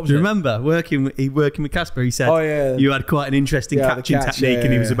 What was Do you remember working with Kasper? He said you had quite an interesting catching technique,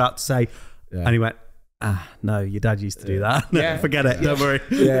 and he was about to say, and he went, no, your dad used to do that. No, forget it. Don't worry.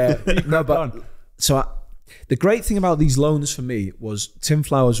 No, but so the great thing about these loans for me was Tim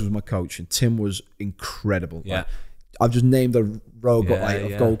Flowers was my coach, and Tim was incredible. Yeah. I've just named a row of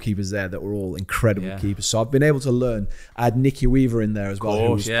goalkeepers there that were all incredible keepers. So I've been able to learn. I had Nicky Weaver in there as well. Of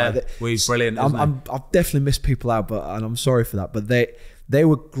course, Weaver's brilliant. I've definitely missed people out, and I'm sorry for that. But they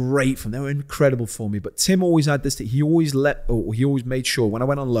were great for me. They were incredible for me. But Tim always had this. He always made sure when I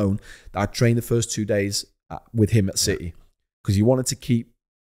went on loan that I trained the first 2 days with him at City, because he wanted to keep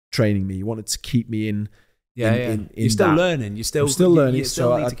training me. He wanted to keep me in. You're still learning. You're still learning. You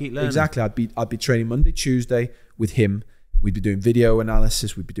still need to keep learning. Exactly. I'd be training Monday, Tuesday with him. We'd be doing video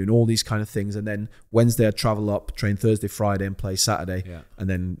analysis. We'd be doing all these kind of things. And then Wednesday I'd travel up, train Thursday, Friday, and play Saturday, and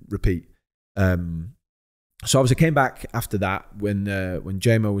then repeat. So obviously I came back after that when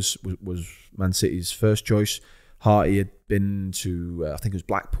JMO was Man City's first choice. Harty had been to, I think it was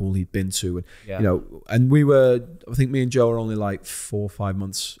Blackpool he'd been to. And, and we were, I think me and Joe are only like 4 or 5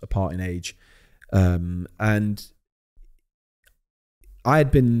 months apart in age. And I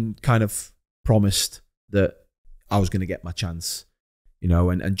had been kind of promised that I was going to get my chance, you know,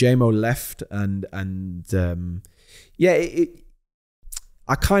 and JMO left and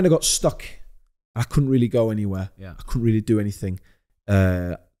I kind of got stuck. I couldn't really go anywhere. Yeah. I couldn't really do anything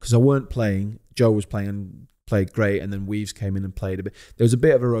because I weren't playing. Joe was playing and played great, and then Weaves came in and played a bit. There was a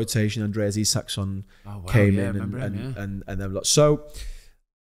bit of a rotation. Andreas Isaksson came in and then so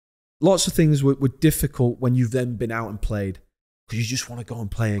lots of things were difficult when you've then been out and played because you just want to go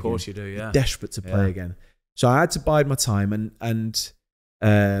and play again. Of course you do, yeah. You're desperate to play again. So I had to bide my time, and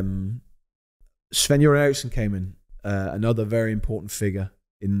Sven Eriksen came in, another very important figure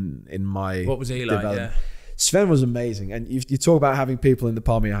in my What was he like? development. Sven was amazing, and you talk about having people in the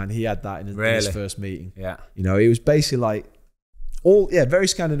palm of your hand. He had that in his first meeting. Yeah, you know, it was basically like very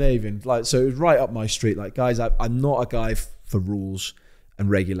Scandinavian. Like, so it was right up my street. Like, guys, I'm not a guy for rules and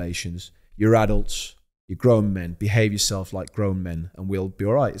regulations. You're adults. You're grown men. Behave yourself like grown men, and we'll be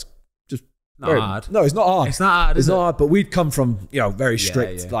all right. It's just not hard. No, it's not hard. It's not hard. It's not hard. But we'd come from very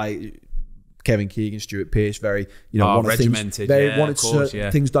strict, like Kevin Keegan, Stuart Pearce, very regimented. Wanted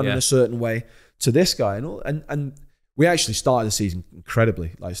certain things done in a certain way. To this guy and we actually started the season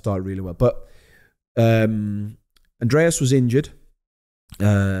incredibly, like started really well. But Andreas was injured,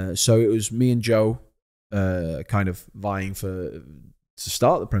 so it was me and Joe kind of vying to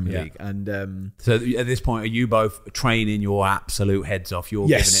start the Premier League. And so at this point, are you both training your absolute heads off? You're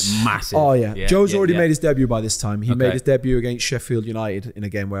giving it massive. Oh yeah, Joe's already made his debut by this time. He made his debut against Sheffield United in a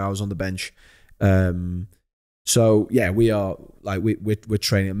game where I was on the bench. So yeah, we are like we're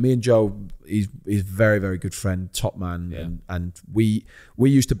training. Me and Joe, he's very, very good friend, top man, and we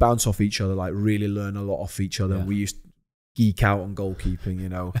used to bounce off each other, like really learn a lot off each other. We used to geek out on goalkeeping, you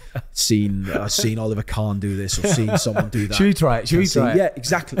know. I've seen Oliver Kahn do this, or seen someone do that. Should we try it? Yeah,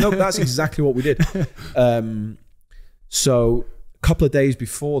 exactly. No, that's exactly what we did. So a couple of days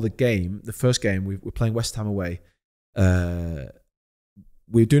before the first game, we were playing West Ham away.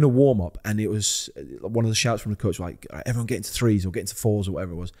 We were doing a warm-up, and it was one of the shouts from the coach, like, everyone get into threes or get into fours or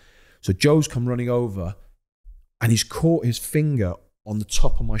whatever it was. So Joe's come running over, and he's caught his finger on the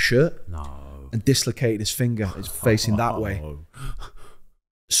top of my shirt and dislocated his finger. It's facing that way.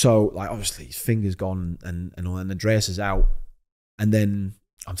 So, like, obviously, his finger's gone, and Andreas is out. And then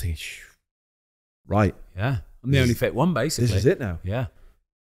I'm thinking, right. Yeah. I'm the only fit one, basically. This is it now. Yeah.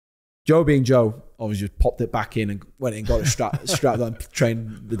 Joe being Joe, obviously just popped it back in and went and got it strapped on,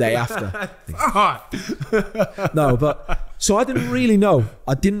 trained the day after. No, but so I didn't really know.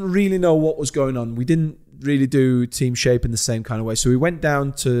 I didn't really know what was going on. We didn't really do team shape in the same kind of way. So we went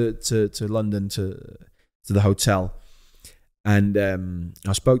down to London to the hotel, and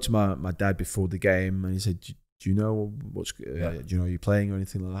I spoke to my dad before the game, and he said, "Do you know do you know you're playing or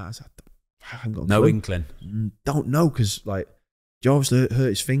anything like that?" I said, "I haven't got no inkling. Don't know, because like." Joe obviously hurt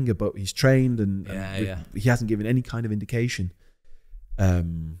his finger, but he's trained and he hasn't given any kind of indication. I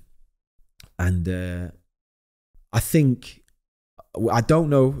think, I don't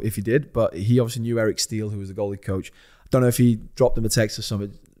know if he did, but he obviously knew Eric Steele, who was the goalie coach. I don't know if he dropped him a text or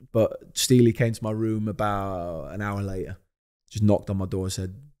something, but Steele came to my room about an hour later, just knocked on my door and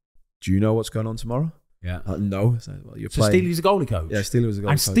said, "Do you know what's going on tomorrow?" Yeah. No. So, well, you're playing. Steely's a goalie coach? Yeah, Steely was a goalie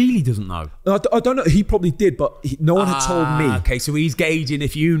coach. And Steely doesn't know? No, I don't know. He probably did, but no one had told me. Okay, so he's gauging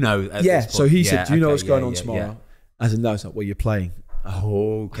if you know at this point. So he said, "Do you know what's going on tomorrow?" I said, "No, it's not. Well, you're playing."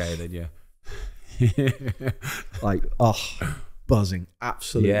 Oh, okay, then, yeah. Like, buzzing.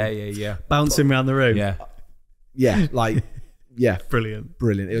 Absolutely. Yeah. Bouncing around the room. Yeah, like... Yeah, brilliant.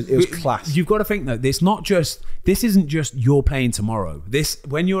 It was class. You've got to think though, this isn't just you're playing tomorrow. This,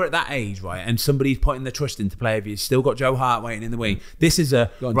 when you're at that age, right, and somebody's putting their trust into play of you, still got Joe Hart waiting in the wing. This is a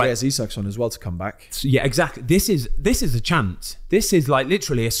Andreas Isaksson as well to come back. Yeah, exactly. This is a chance. This is like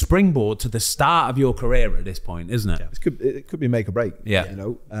literally a springboard to the start of your career at this point, isn't it? Yeah. It could be make or break. Yeah, you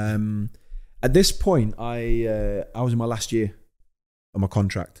know. At this point, I was in my last year of my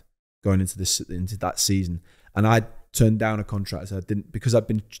contract going into that season, and I turned down a contract. So I didn't, because I've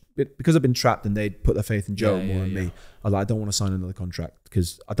been trapped, and they'd put their faith in Joe more than me. I was like, I don't want to sign another contract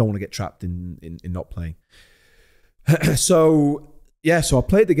because I don't want to get trapped in not playing. So I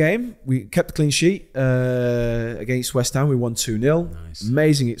played the game. We kept a clean sheet against West Ham. We won 2-0. Nice.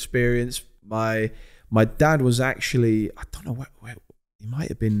 Amazing experience. My dad was actually, I don't know where he might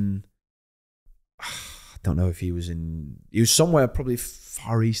have been. I don't know if he was somewhere probably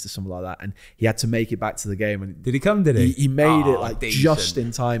Far East or something like that, and he had to make it back to the game. And did he come? Did he? He made it like decent. Just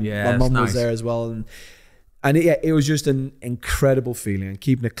in time. Yeah, my mum nice. was there as well, and it was just an incredible feeling. And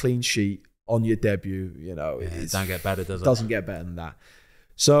keeping a clean sheet on your debut, you know, it don't get better, does it? Doesn't get better than that.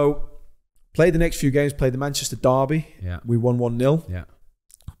 So Played the next few games. Played the Manchester derby. Yeah. We won 1-0. Yeah.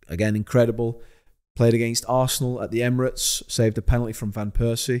 Again, incredible. Played against Arsenal at the Emirates. Saved a penalty from Van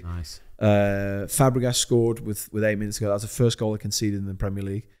Persie. Nice. Fabregas scored with 8 minutes to go. That was the first goal I conceded in the Premier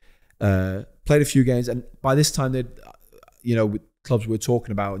League. Played a few games, and by this time, they'd, with clubs we were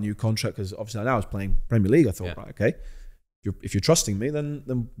talking about a new contract, because obviously I was playing Premier League. I thought, right, okay, if you're trusting me,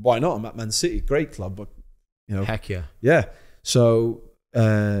 then why not? I'm at Man City, great club, but heck yeah, yeah. So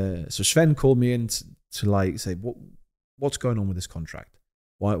Sven called me in to like say, what's going on with this contract?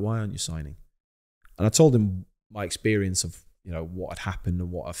 Why aren't you signing? And I told him my experience of what had happened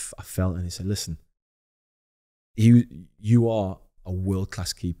and what I felt, and he said, listen, you are a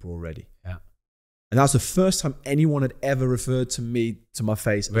world-class keeper already. Yeah. And that was the first time anyone had ever referred to me, to my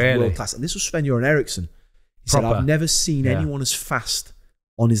face, as world-class. And this was Sven Eriksen. He said, I've never seen anyone as fast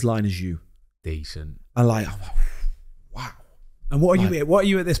on his line as you. Decent. And like, wow. And what are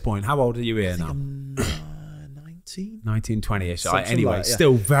you at this point? How old are you here now? I'm 19? 19, 20-ish. Anyway, like,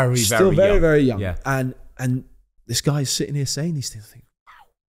 still very, very young. Very young. Yeah. And this guy is sitting here saying these things. I think, wow.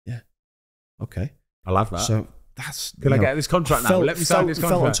 Yeah. Okay. I love that. So that's... Can I get this contract now? Let me sign this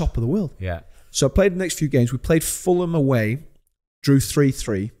contract. Felt on top of the world. Yeah. So I played the next few games. We played Fulham away, drew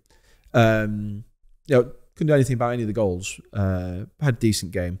 3-3. Couldn't do anything about any of the goals. Had a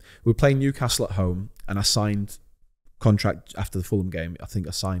decent game. We were playing Newcastle at home, and I signed contract after the Fulham game. I think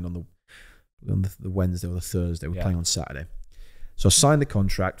I signed on the Wednesday or the Thursday. We're playing on Saturday. So I signed the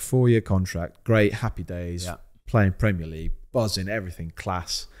contract, 4-year contract. Great, happy days. Yeah. Playing Premier League, buzzing, everything,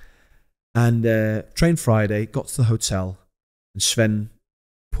 class. And trained Friday, got to the hotel, and Sven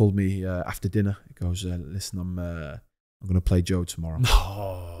pulled me after dinner. He goes, listen, I'm going to play Joe tomorrow.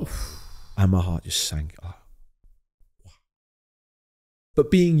 Oh. And my heart just sank. Oh, wow.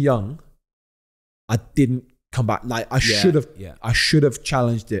 But being young, I didn't come back. Like I should have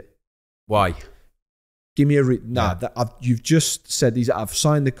challenged it. Why? Give me a you've just said these. I've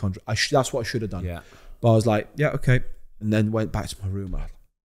signed the contract. That's what I should have done. Yeah. But I was like, yeah, okay. And then went back to my room. I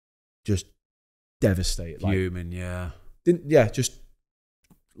just devastated. Human, just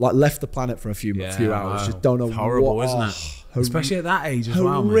like left the planet for a few hours. Wow. Just don't know. It's horrible, isn't it? Especially at that age as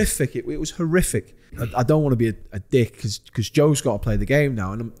well. Horrific. It was horrific. I don't want to be a dick because Joe's got to play the game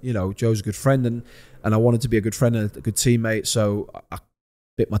now, and Joe's a good friend, and I wanted to be a good friend and a good teammate. So I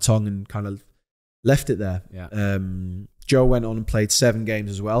bit my tongue and kind of left it there. Yeah. Joe went on and played 7 games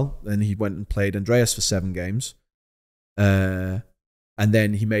as well. Then he went and played Andreas for 7 games. And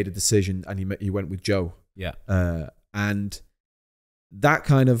then he made a decision and he went with Joe. Yeah. And that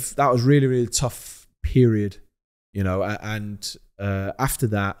was really, really tough period, and after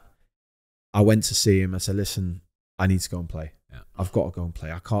that, I went to see him. I said, listen, I need to go and play. Yeah. I've got to go and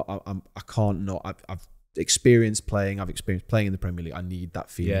play. I can't not. I've experienced playing. I've experienced playing in the Premier League. I need that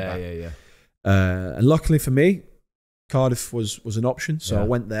feeling back. Yeah. And luckily for me, Cardiff was an option, so I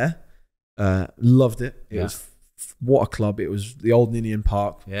went there. Loved it. It was what a club! It was the old Ninian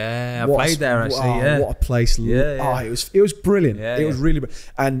Park. Yeah, I played there actually. What a place! It was brilliant. It was really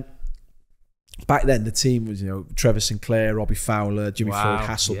brilliant. And back then, the team was Trevor Sinclair, Robbie Fowler, Jimmy Ford,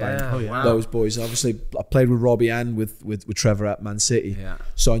 Hasselbank, those boys. Obviously, I played with Robbie and with Trevor at Man City. Yeah.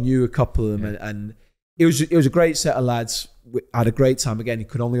 So I knew a couple of them, and it was a great set of lads. I had a great time. Again, he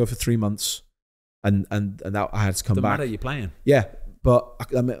could only go for 3 months, and that I had to come back. Doesn't matter, you're playing. Yeah, but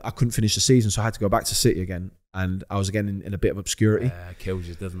I couldn't finish the season, so I had to go back to City again, and I was again in a bit of obscurity. Yeah, kills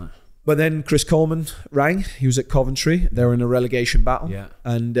you, doesn't it? But then Chris Coleman rang. He was at Coventry. They were in a relegation battle. Yeah.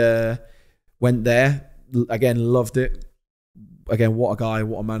 And went there. Again, loved it. Again, what a guy,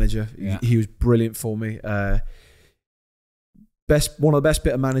 what a manager. Yeah. He was brilliant for me. One of the best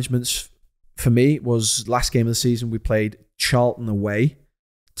bit of managements for me was last game of the season. We played Charlton away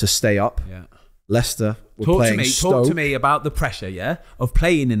to stay up. Yeah. Leicester were playing Stoke. Talk to me about the pressure, of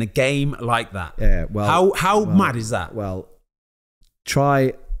playing in a game like that. Yeah, well... How mad is that? Well,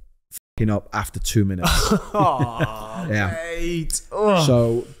 try fucking up after 2 minutes. Oh, mate. Oh.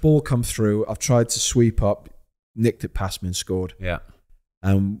 So, ball come through. I've tried to sweep up, nicked it past me and scored. Yeah.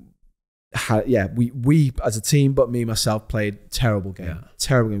 We as a team, but me, myself, played terrible game. Yeah.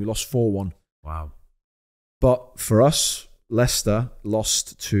 Terrible game. We lost 4-1. Wow. But for us... Leicester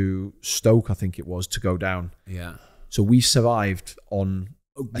lost to Stoke, I think it was, to go down. Yeah. So we survived on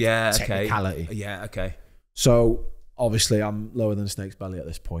technicality. Okay. Yeah, okay. So obviously I'm lower than a snake's belly at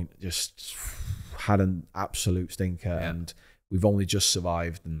this point. Just had an absolute stinker, and we've only just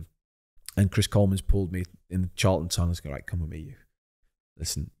survived. And Chris Coleman's pulled me in Charlton Town and said, right, come with me. You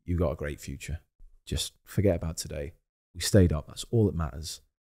listen, you've got a great future. Just forget about today. We stayed up. That's all that matters.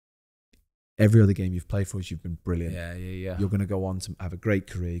 every other game you've played for us, you've been brilliant. Yeah. You're going to go on to have a great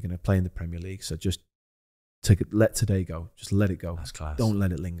career. You're going to play in the Premier League. So just let today go. Just let it go. That's class. Don't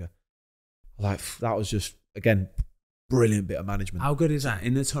let it linger. Like, that was just, again, brilliant bit of management. How good is that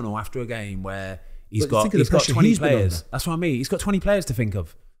in the tunnel after a game where he's got 20 he's players? That's what I mean. He's got 20 players to think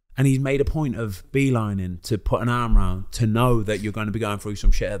of. And he's made a point of beelining to put an arm around to know that you're going to be going through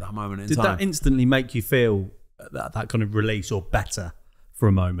some shit at that moment in time. Did that instantly make you feel that kind of release or better for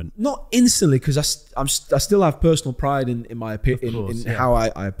a moment? Not instantly, because I still have personal pride in my in how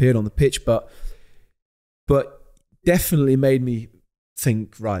I appeared on the pitch, but definitely made me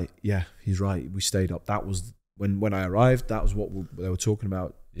think, right, yeah, he's right. We stayed up. That was when I arrived. That was what they were talking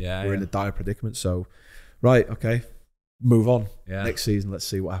about. Yeah, we're in a dire predicament. So, right, okay, move on. Yeah. Next season, let's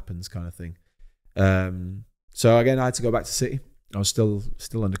see what happens, kind of thing. So again, I had to go back to City. I was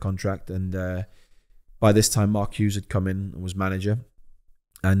still under contract, and by this time, Mark Hughes had come in and was manager,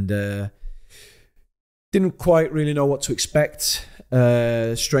 and didn't quite really know what to expect.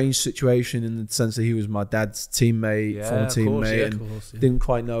 Strange situation in the sense that he was my dad's teammate, former teammate, didn't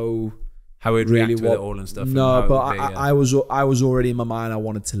quite know how he'd really react with it all and stuff. No, but I was already in my mind. I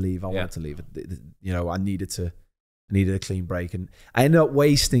wanted to leave. I wanted to leave. You know, I needed a clean break, and I ended up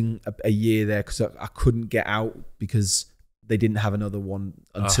wasting a year there because I couldn't get out because they didn't have another one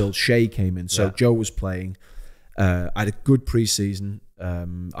until Shea came in. So Joe was playing. I had a good preseason.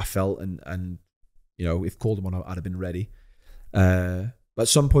 I felt, and you know, if called upon, I'd have been ready. But at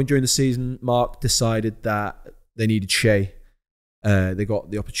some point during the season, Mark decided that they needed Shea. They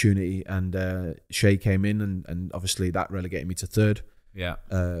got the opportunity, and Shea came in, and obviously that relegated me to third. Yeah.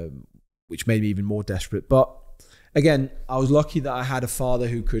 Which made me even more desperate. But again, I was lucky that I had a father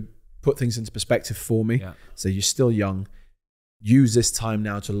who could put things into perspective for me. Yeah. So you're still young. Use this time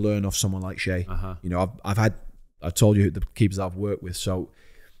now to learn off someone like Shea. You know, I've told you the keepers I've worked with. So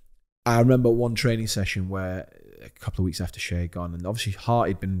I remember one training session where a couple of weeks after Shea had gone, and obviously Hart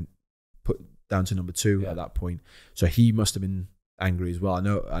had been put down to number 2 at that point. So he must have been angry as well.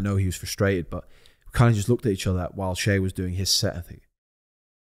 I know he was frustrated, but we kind of just looked at each other while Shea was doing his set. I think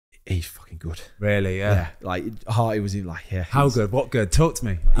he's fucking good. Really? Yeah. Like Harty was in like, yeah. How good? What good? Talk to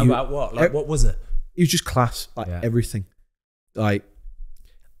me about what? Like, what was it? He was just class. Like everything. Like,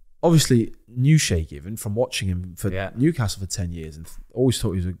 obviously knew Shea Given from watching him for Newcastle for 10 years, and always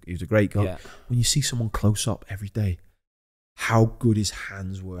thought he was a great guy. When you see someone close up every day, how good his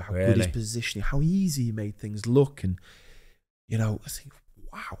hands were, how good his positioning, how easy he made things look, and you know, I think,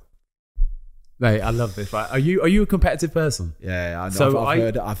 wow. Mate, I love this. Right? Are you a competitive person? Yeah, I know. So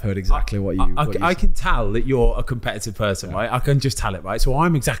I've heard exactly what you. I can tell that you're a competitive person, right? I can just tell it, right? So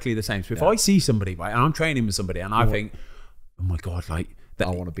I'm exactly the same. So if I see somebody, right, and I'm training with somebody, and I think, oh my god, like I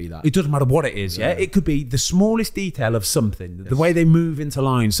want to be that. It doesn't matter what it is. Yeah, it could be the smallest detail of something, the way they move into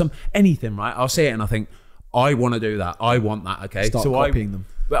lines, anything, right? I'll see it and I think, I want to do that. I want that. Okay, start copying them.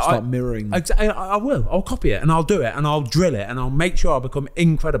 Start mirroring. I will. I'll copy it and I'll do it and I'll drill it and I'll make sure I become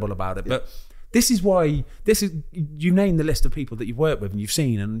incredible about it. But this is why you name the list of people that you've worked with and you've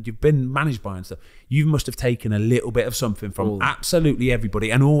seen and you've been managed by and stuff. You must have taken a little bit of something from absolutely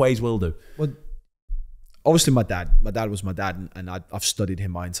everybody and always will do. Well, obviously my dad was my dad, and I've studied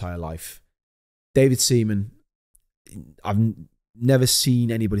him my entire life. David Seaman, I've never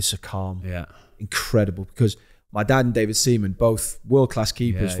seen anybody so calm. Yeah. Incredible, because my dad and David Seaman, both world-class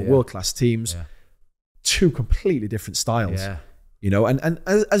keepers for world-class teams, two completely different styles. Yeah. You know, and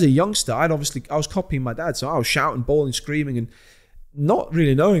as a youngster, I was copying my dad, so I was shouting, bawling, screaming, and not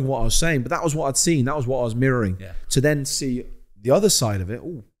really knowing what I was saying, but that was what I'd seen, that was what I was mirroring. Yeah. To then see the other side of it,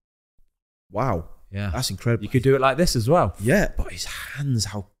 oh, wow. Yeah. That's incredible. You could do it like this as well. Yeah, but his hands,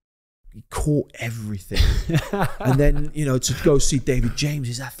 how he caught everything. And then, you know, to go see David James,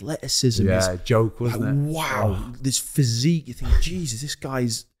 his athleticism. Yeah, joke, wasn't it? Wow, this physique. You think, Jesus, this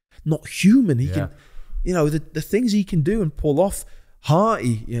guy's not human. He can, you know, the things he can do and pull off.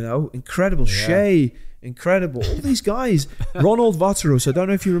 Harty, you know, incredible. Shea, incredible. All these guys. Ronald Waterreus, I don't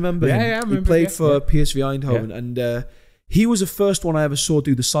know if you remember him. Yeah, I remember. He played for PSV Eindhoven, and he was the first one I ever saw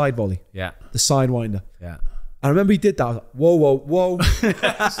do the side volley. Yeah. The sidewinder. Yeah. I remember he did that. I was like, whoa.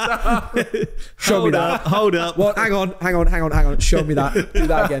 Show me that. Hold up. Well, hang on. Show me that. Do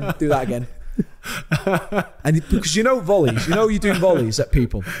that again. And because you know volleys, you know you're doing volleys at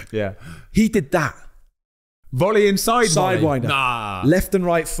people. Yeah. He did that. Volley and sidewinder. Nah. Left and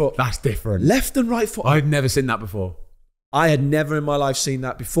right foot. That's different. Left and right foot. I've never seen that before. I had never in my life seen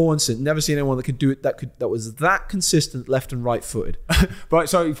that before and since. Never seen anyone that could do it. That was that consistent, left and right footed. Right.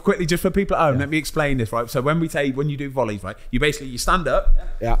 So quickly, just for people at home, let me explain this. Right. So when you do volleys, right, you stand up.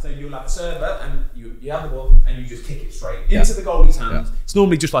 Yeah. So you'll have a server and you have the ball and you just kick it straight into the goalie's hands. Yeah. It's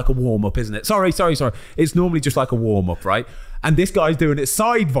normally just like a warm up, isn't it? Sorry. It's normally just like a warm up, right? And this guy's doing it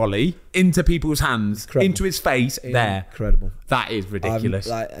side volley into people's hands, into his face. There, incredible. That is ridiculous.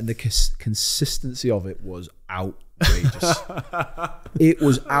 And the consistency of it was outrageous. It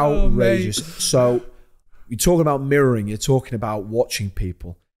was outrageous. So you're talking about mirroring. You're talking about watching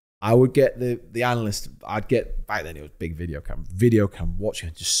people. I would get the analyst. I'd get, back then it was big video cam watching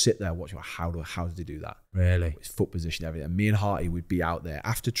and just sit there watching. How did they do that? Really? His foot position, everything. And me and Harty would be out there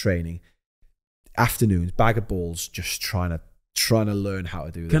after training, afternoons, bag of balls, just trying to learn how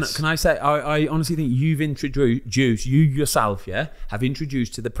to do this. Can I say, I honestly think you've introduced, you yourself, have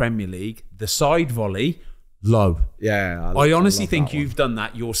introduced to the Premier League the side volley low. Yeah. I honestly think you've done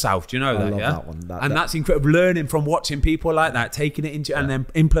that yourself. Do you know that? I love yeah? that one. And that's incredible. Learning from watching people like that, taking it into, and then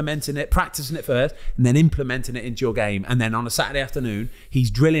implementing it, practicing it first, and then implementing it into your game. And then on a Saturday afternoon, he's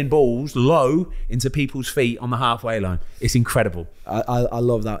drilling balls low into people's feet on the halfway line. It's incredible. I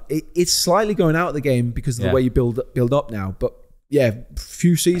love that. It's slightly going out of the game because of the way you build up now. But yeah, a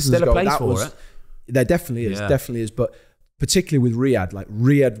few seasons ago, there definitely is. But particularly with Riyadh, like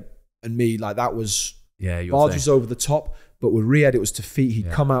Riyadh and me, like that was barges over the top. But with Riyadh, it was to feet.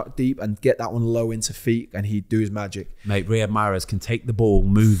 He'd come out deep and get that one low into feet, and he'd do his magic. Mate, Riyad Mahrez can take the ball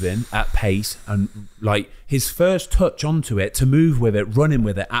moving at pace, and like his first touch onto it, to move with it, running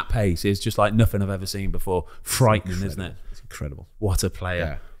with it at pace, is just like nothing I've ever seen before. Frightening, isn't it? It's incredible. What a player.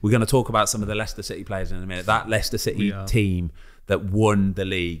 Yeah. We're going to talk about some of the Leicester City players in a minute. That Leicester City team that won the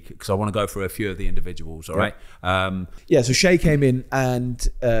league, because I want to go through a few of the individuals, all right? So Shay came in, and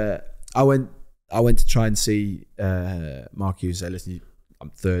I went to try and see Mark Hughes. Say, listen, I'm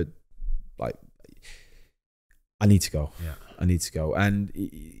third. Like, I need to go. Yeah, I need to go. And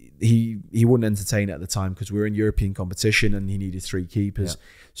he wouldn't entertain it at the time because we were in European competition and he needed 3 keepers. Yeah.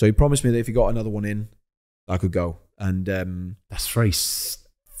 So he promised me that if he got another one in, I could go. And that's very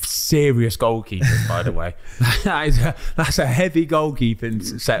serious goalkeepers, by the way. That's a heavy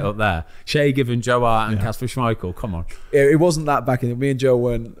goalkeeping setup there. Shay Given, Joe Hart and Kasper Schmeichel. Come on. It wasn't that back in. Me and Joe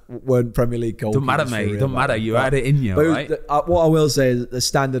weren't Premier League goalkeepers. Don't matter, mate. Don't matter. You had it in you, but right? What I will say is the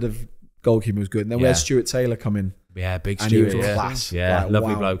standard of goalkeeping was good. And then we had Stuart Taylor come in. Yeah, big and Stuart. He was class. Yeah, like,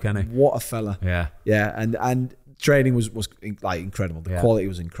 lovely bloke, isn't he? What a fella. Yeah. Yeah, and training was like incredible. The quality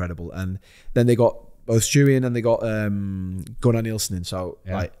was incredible. And then they got both Stewie in and they got Gunnar Nielsen in. So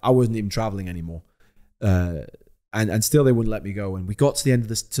like I wasn't even traveling anymore. And still they wouldn't let me go. And we got to the end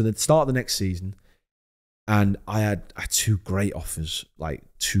of to the start of the next season, and I had 2 great offers, like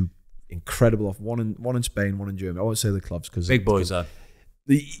 2 incredible offers. One in Spain, one in Germany. I won't say the clubs because big boys are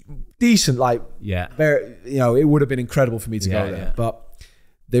the decent, like very, it would have been incredible for me to go there, but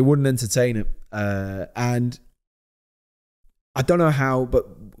they wouldn't entertain it. And I don't know how, but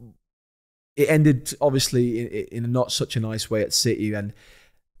it ended obviously in not such a nice way at City, and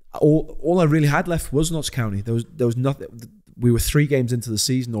all I really had left was Notts County. There was nothing. We were 3 games into the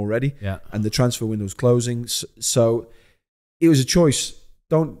season already, and the transfer window was closing. So it was a choice: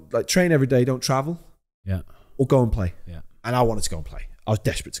 don't train every day, don't travel, or go and play. And I wanted to go and play. I was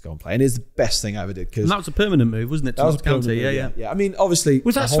desperate to go and play, and it's the best thing I ever did. And that was a permanent move, wasn't it? That was a permanent move, yeah. I mean, obviously,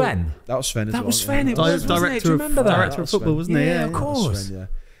 was that Sven? That was Sven. That was Sven. It was director of football, wasn't he? Yeah, of course.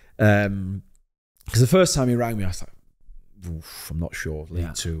 Sven, because the first time he rang me, I was like, I'm not sure.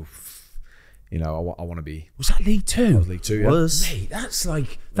 League 2. I want to be. Was that League 2? That was League 2. Yeah.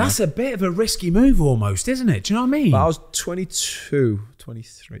 Mate, that's a bit of a risky move, almost, isn't it? Do you know what I mean? But I was 22,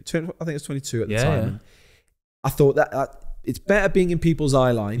 23. I think it was 22 at the time. And I thought that it's better being in people's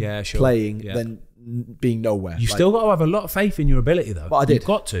eye line, playing, than being nowhere. You still got to have a lot of faith in your ability, though. But I did. You've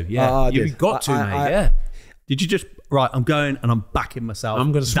got to, You've got to, mate. Did you just I'm going and I'm backing myself?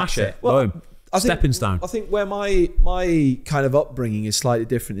 I'm going to smash it. Well, boom. Stepping stone. I think where my kind of upbringing is slightly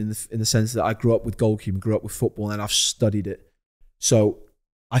different in the sense that I grew up with goalkeeping, grew up with football, and I've studied it. So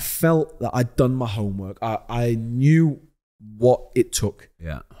I felt that I'd done my homework. I knew what it took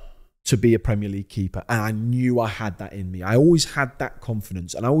to be a Premier League keeper, and I knew I had that in me. I always had that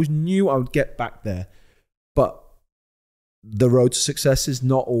confidence, and I always knew I would get back there. But the road to success is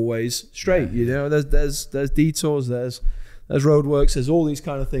not always straight. There's detours, there's roadworks, there's all these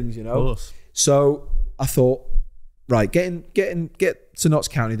kind of things. Of course. So I thought, right, get to Notts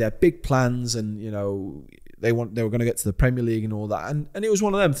County. They're big plans, and they were going to get to the Premier League and all that. And it was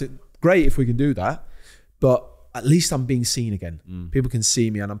one of them. Great if we can do that, but at least I'm being seen again. People can see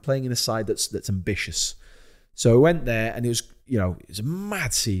me, and I'm playing in a side that's ambitious. So I went there, and it was a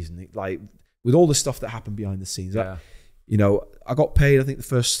mad season. Like with all the stuff that happened behind the scenes. Yeah. I got paid, I think, the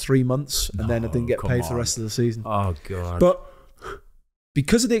first 3 months, and then I didn't get paid for the rest of the season. Oh, God. But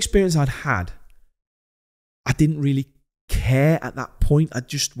because of the experience I'd had, I didn't really care at that point. I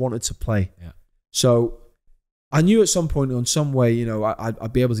just wanted to play. Yeah. So I knew at some point, in some way,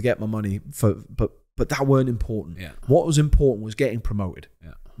 I'd be able to get my money, but that weren't important. Yeah. What was important was getting promoted,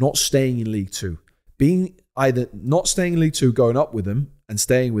 not staying in League Two. Being either not staying in League Two, going up with them and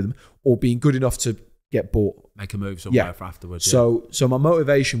staying with them, or being good enough to get bought, make a move somewhere for afterwards. So my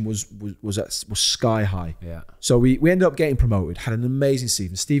motivation was sky high. Yeah. So we ended up getting promoted. Had an amazing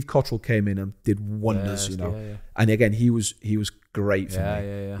season. Steve Cottrell came in and did wonders. And again, he was great for me.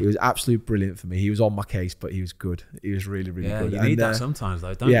 Yeah. He was absolutely brilliant for me. He was on my case, but he was good. He was really, really good. You need that sometimes,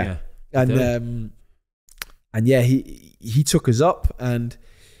 though, don't you? And he took us up, and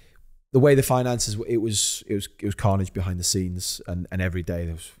the way the finances, it was carnage behind the scenes, and every day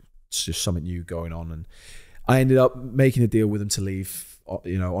there was just something new going on, and I ended up making a deal with them to leave,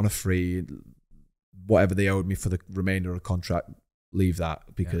 on a free, whatever they owed me for the remainder of the contract, leave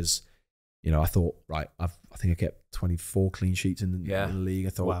that, because I thought, right, I think I kept 24 clean sheets in the league. I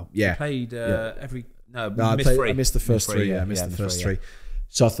thought, wow, you played every I missed the first three. I missed the first three.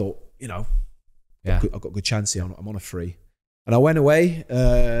 So I thought, I've got a good chance here. I'm on a free, and I went away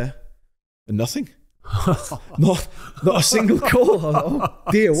and nothing. not a single call. Oh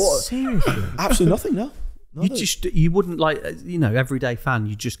dear, what? Seriously? Absolutely nothing. No. You wouldn't everyday fan.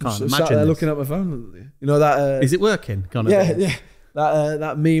 You just can't imagine. Sat there looking at my phone. That is it working? Yeah.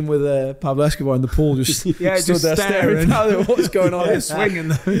 That meme with Pablo Escobar in the pool, just stood there staring. What's going on?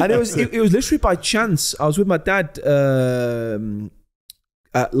 Swinging. And it was literally by chance. I was with my dad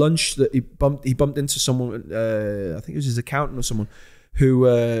at lunch. That he bumped into someone. I think it was his accountant or someone.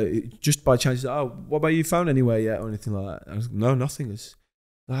 Who just by chance said, "Oh, what about you? Found anywhere yet or anything like that?" I was like, "No, nothing."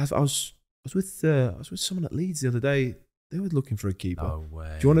 I was with someone at Leeds the other day. They were looking for a keeper. No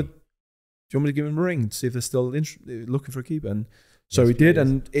way. Do you want me to give them a ring to see if they're still looking for a keeper? And so we did,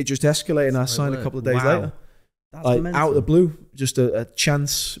 and it just escalated. And I signed a couple of days later. That's out of the blue, just a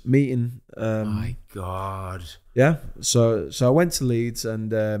chance meeting. My God. Yeah. So I went to Leeds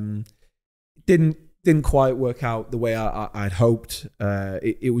and didn't quite work out the way I'd hoped.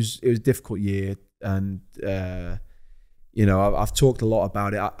 It was a difficult year, and I've talked a lot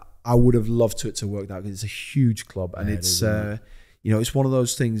about it. I would have loved it to work out, because it's a huge club, and it's it's one of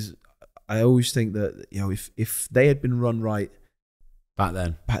those things. I always think that if they had been run right back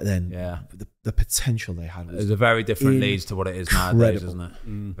then, the potential they had was a very different Leeds to what it is nowadays, isn't it?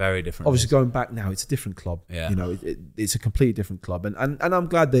 Very different. Obviously, going back now, it's a different club. Yeah. It's a completely different club, and I'm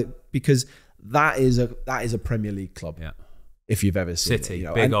glad that, because that is a Premier League club. Yeah. If you've ever seen City,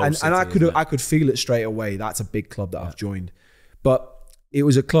 it, big old City, and I could feel it straight away. That's a big club that I've joined, but it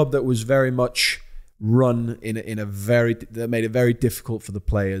was a club that was very much run that made it very difficult for the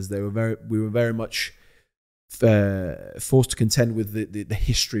players. We were very much forced to contend with the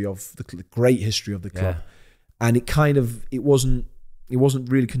history of the great history of the club, and it wasn't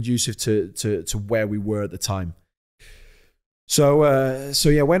really conducive to where we were at the time. So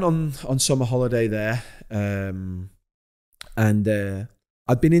went on summer holiday there, and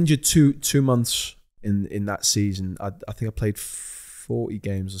I'd been injured two months in that season. I think I played 40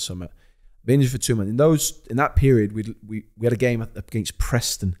 games or something. Been injured for 2 months. In that period, we had a game against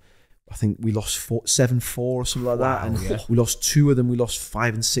Preston. I think we lost 7-4 or something like that, and we lost 2 of them. We lost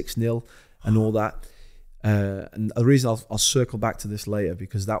 5 and 6-0 and all that. And the reason I'll circle back to this later,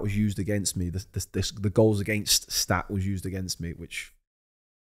 because that was used against me. The goals against stat was used against me, which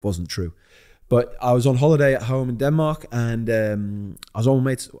wasn't true. But I was on holiday at home in Denmark, and I was on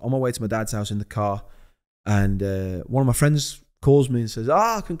my way to my dad's house in the car, and one of my friends calls me and says,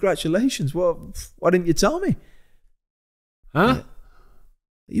 congratulations. Well, why didn't you tell me? Huh?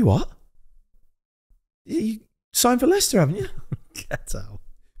 You what? You signed for Leicester, haven't you? Get out.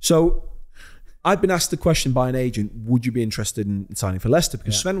 So I'd been asked the question by an agent, would you be interested in signing for Leicester?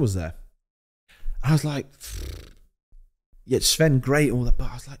 Because Sven was there. I was like, yeah, Sven, great, all that. But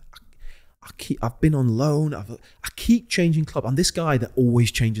I was like, I've been on loan. I keep changing club. I'm this guy that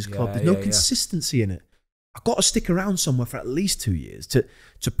always changes club. There's no consistency in it. I've got to stick around somewhere for at least 2 years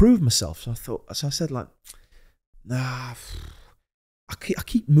to prove myself. So I said, like, nah, I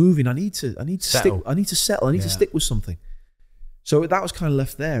keep moving. I need to stick. I need to settle. I need to stick with something. So that was kind of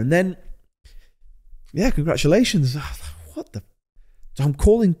left there. And then, congratulations. What the? So I'm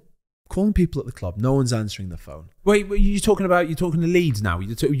calling calling people at the club. No one's answering the phone. Wait, you're talking to Leeds now?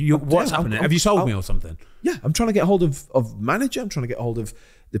 What's happening? Have you sold me or something? Yeah, I'm trying to get hold of manager. I'm trying to get hold of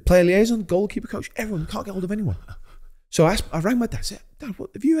the player liaison, goalkeeper coach. Everyone, can't get hold of anyone. So I rang my dad. I said, Dad, what,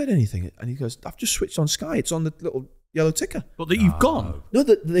 have you heard anything? And he goes, I've just switched on Sky. It's on the little yellow ticker. But that you've gone? No,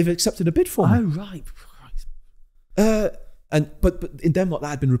 that they've accepted a bid for me. Oh, right. But in Denmark, that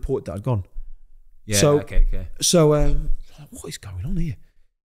had been reported that I'd gone. Yeah, so, okay. So, what is going on here?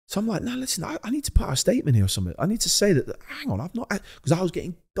 So I'm like, no, listen, I need to put out a statement here or something. I need to say that hang on, I've not, because I was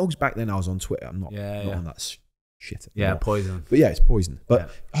getting dogs back then. I was on Twitter. I'm not on that shit. Yeah, poison. But yeah, it's poison. But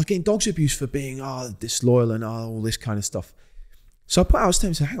I was getting dogs abuse for being disloyal and all this kind of stuff. So I put out a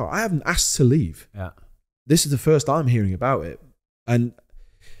statement and said, hang on, I haven't asked to leave. Yeah. This is the first I'm hearing about it. And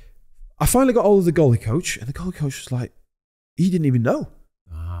I finally got hold of the goalie coach, and the goalie coach was like, he didn't even know.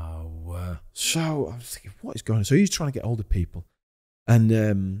 Oh. So I was thinking, what is going on? So he's trying to get hold of people.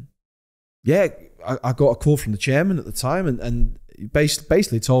 And I got a call from the chairman at the time, and he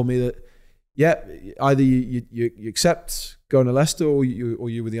basically told me that, either you accept going to Leicester or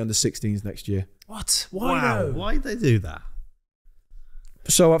you with the under-16s next year. What? Why? Why did they do that?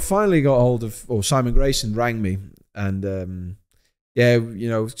 So I finally got hold of, Simon Grayson rang me, and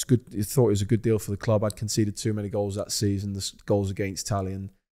it's good. He thought it was a good deal for the club. I'd conceded too many goals that season, the goals against tally, and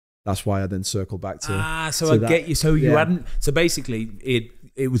that's why I then circled back to. So I get you. So you hadn't. So basically,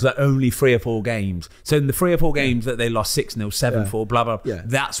 it was like only 3 or 4 games. So in the 3 or 4 games that they lost 6-0, 7-4, blah blah. Yeah.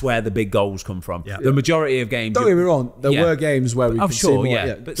 That's where the big goals come from. Yeah. The majority of games. Don't get me wrong. There were games where we. I'm sure.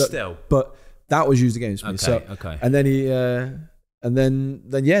 More, but still. But that was used against me. Okay. And then he.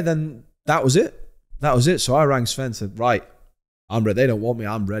 Then that was it. That was it. So I rang Sven and said, right, I'm ready. They don't want me.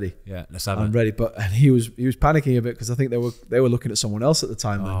 I'm ready. Yeah, let's have it. I'm ready. And he was panicking a bit because I think they were looking at someone else at the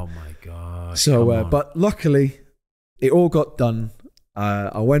time. Oh my gosh. So, but luckily, it all got done.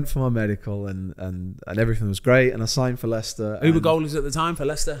 I went for my medical and everything was great. And I signed for Leicester. Who were goalies at the time for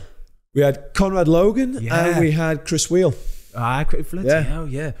Leicester? We had Conrad Logan and we had Chris Wheel. Hell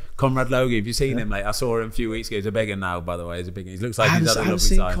yeah. Conrad Logan, have you seen him, mate? I saw him a few weeks ago. He's a big one now, by the way. He's a big one. He looks like he's had a lovely time. I haven't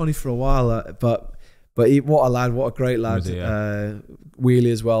seen Connie for a while, but he, what a lad, what a great lad.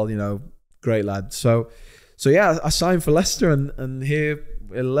 Wheelie as well, great lad. So yeah, I signed for Leicester and here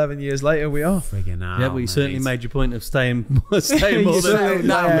 11 years later we are. Friggin' hell, yeah, but you certainly made your point of staying more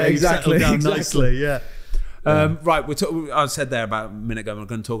than exactly. Nicely, yeah. Right, I said there about a minute ago, we're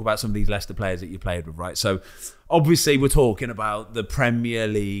going to talk about some of these Leicester players that you played with, right? So obviously we're talking about the Premier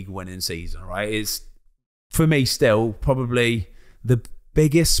League winning season, right? It's, for me, still probably the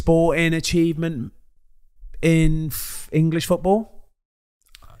biggest sporting achievement in English football.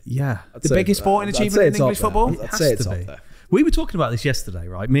 Yeah. The biggest sporting achievement in English football? I'd say it's up there. We were talking about this yesterday,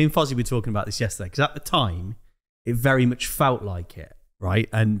 right? Me and Fozzie were talking about this yesterday because at the time, it very much felt like it. Right,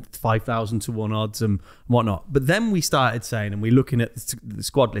 and 5,000 to 1 odds and whatnot. But then we started saying, and we're looking at the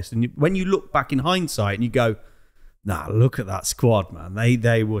squad list, and when you look back in hindsight and you go, nah, look at that squad, man.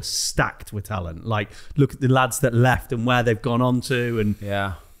 They were stacked with talent. Like, look at the lads that left and where they've gone on to, and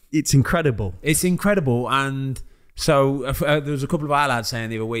it's incredible. It's incredible, and so there was a couple of our lads saying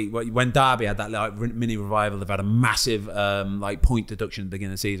the other week when Derby had that mini revival, they've had a massive point deduction at the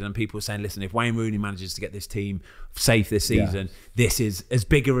beginning of the season, and people were saying, listen, if Wayne Rooney manages to get this team safe this season, this is as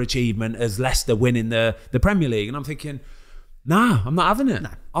big an achievement as Leicester winning the Premier League. And I'm thinking, nah, I'm not having it.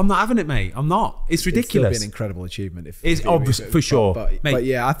 Nah. I'm not having it, mate. I'm not. It's ridiculous. It'd still be an incredible achievement. It's obvious, for sure. But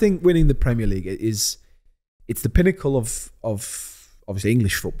yeah, I think winning the Premier League it's the pinnacle of obviously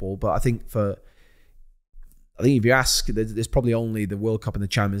English football. But I think if you ask, there's probably only the World Cup and the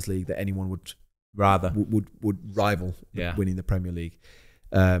Champions League that anyone would rival winning the Premier League.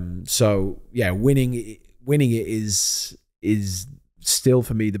 So yeah, winning it is still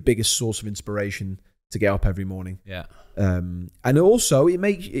for me the biggest source of inspiration to get up every morning. Yeah. And also it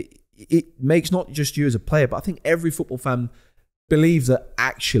makes not just you as a player, but I think every football fan believes that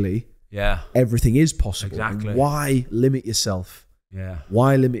actually everything is possible. Exactly. And why limit yourself? Yeah.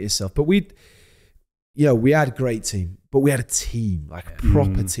 Why limit yourself? But we had a great team, but we had a team, like a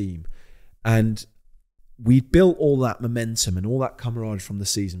proper team. And we built all that momentum and all that camaraderie from the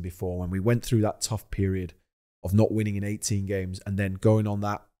season before when we went through that tough period of not winning in 18 games and then going on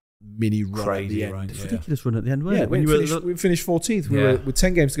that mini run at the end. Ridiculous run at the end, wasn't it? We finished 14th. We were with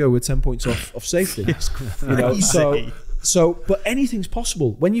 10 games to go. We're 10 points off safety. But anything's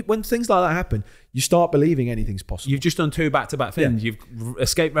possible. When things like that happen, you start believing anything's possible. You've just done 2 back-to-back things. You've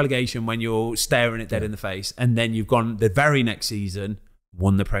escaped relegation when you're staring it dead in the face, and then you've gone the very next season,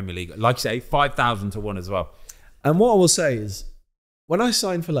 won the Premier League. Like you say, 5,000 to 1 as well. And what I will say is, when I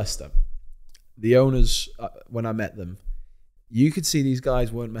signed for Leicester, the owners, when I met them, you could see these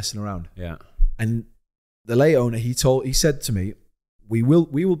guys weren't messing around. Yeah. And the late owner, he said to me, we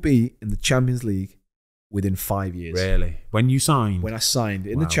will be in the Champions League within 5 years. Really? When you signed? When I signed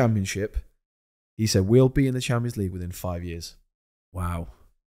in the Championship, he said, we'll be in the Champions League within 5 years. Wow.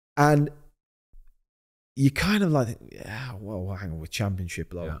 And you kind of like, yeah, well, hang on, with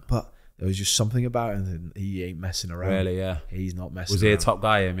Championship, though. Yeah. But there was just something about him that he ain't messing around. Really, yeah. He's not messing around. Was he a top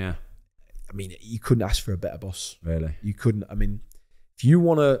guy, him, yeah? I mean, you couldn't ask for a better boss. Really? You couldn't. I mean, if you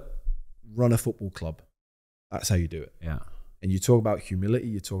want to run a football club, that's how you do it. Yeah. And you talk about humility,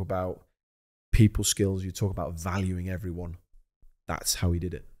 you talk about people skills, you talk about valuing everyone. That's how he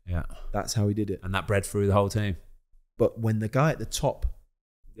did it. Yeah. That's how he did it. And that bred through the whole team. But when the guy at the top,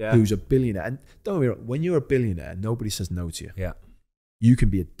 who's a billionaire, and don't get me wrong, when you're a billionaire, nobody says no to you. Yeah. You can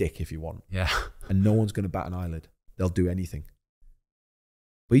be a dick if you want. Yeah. And no one's going to bat an eyelid. They'll do anything.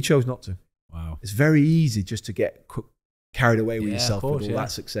 But he chose not to. Wow. It's very easy just to get carried away with yourself with all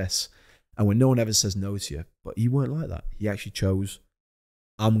that success. And when no one ever says no to you, but he weren't like that. He actually chose,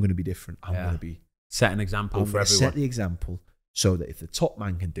 I'm going to be different. I'm going to be... Set an example for everyone. Set the example so that if the top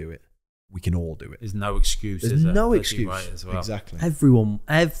man can do it, we can all do it. There's no excuse. There's no excuse. Right as well. Exactly.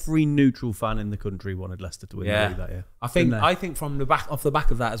 Every neutral fan in the country wanted Leicester to win the league that year. I think from off the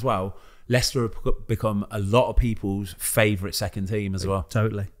back of that as well, Leicester have become a lot of people's favourite second team as well.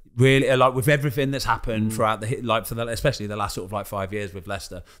 Totally. Really, like with everything that's happened throughout especially the last sort of like 5 years with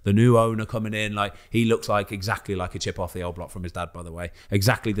Leicester, the new owner coming in, like he looks like exactly like a chip off the old block from his dad, by the way.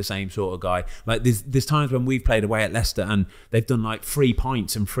 Exactly the same sort of guy. Like there's times when we've played away at Leicester and they've done like free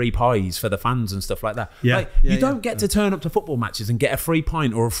pints and free pies for the fans and stuff like that. Yeah, like, you don't get to turn up to football matches and get a free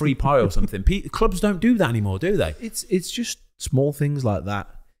pint or a free pie or something. Clubs don't do that anymore, do they? It's just small things like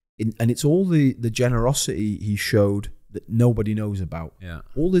that, and it's all the generosity he showed that nobody knows about. Yeah.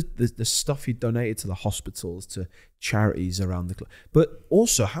 All the stuff he donated to the hospitals, to charities around the club. But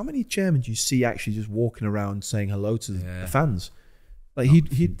also, how many chairmen do you see actually just walking around saying hello to the fans? Like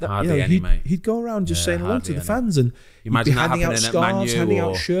he'd go around just saying hello to the fans, and he'd be handing out scarves, handing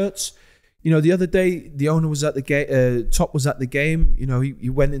out shirts. You know, the other day the owner was at the game, Top was at the game. You know, he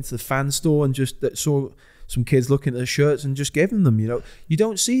went into the fan store and just saw some kids looking at the shirts and just gave them. You know, you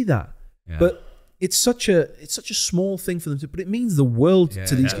don't see that, but it's such a small thing for them to, but it means the world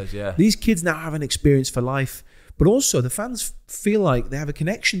to these kids. These kids now have an experience for life, but also the fans feel like they have a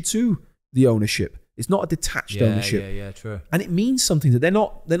connection to the ownership. It's not a detached ownership. Yeah, true. And it means something that they're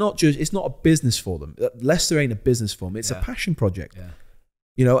not just, it's not a business for them. Leicester ain't a business for them. It's a passion project. Yeah.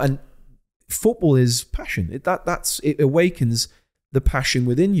 You know, and football is passion. It awakens the passion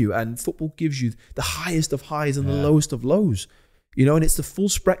within you, and football gives you the highest of highs and the lowest of lows. You know, and it's the full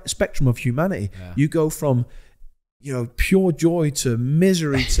spectrum of humanity. Yeah. You go from, you know, pure joy to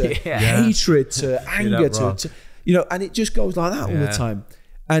misery to hatred to anger to, you know, and it just goes like that all the time.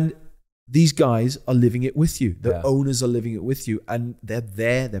 And these guys are living it with you. The owners are living it with you, and they're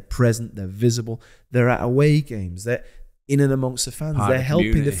there, they're present, they're visible. They're at away games. They're in and amongst the fans. They're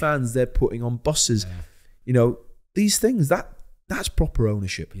helping the fans. They're putting on buses. Yeah. You know, these things, that's proper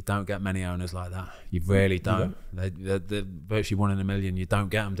ownership. You don't get many owners like that. You really don't. They're virtually 1 in a million. You don't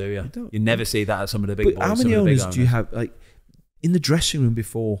get them, do you? You never see that at some of the big boys. How many owners do you have, like, in the dressing room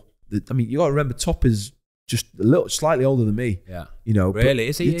before? I mean, you got to remember, Top is just slightly older than me. Yeah. You know, really?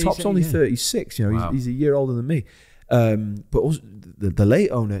 Is he? Top's only 36. You know, he's a year older than me. But also the late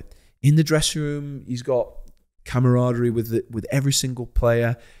owner in the dressing room, he's got camaraderie with every single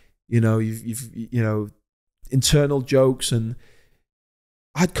player. You know, you know, internal jokes, and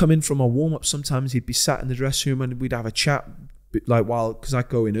I'd come in from a warm-up. Sometimes he'd be sat in the dressing room and we'd have a chat, like, because I'd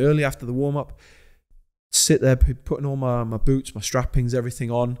go in early after the warm-up, sit there putting all my boots, my strappings,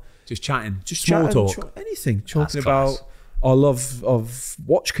 everything on. Just chatting. Just small chatting, talk. Anything. Talking about our love of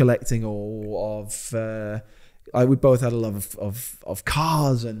watch collecting, or of... we both had a love of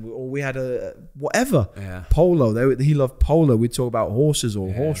cars, or we had a... whatever. Yeah. Polo. He loved polo. We'd talk about horses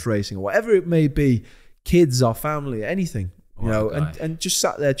or horse racing or whatever it may be. Kids, our family, anything. You know, and just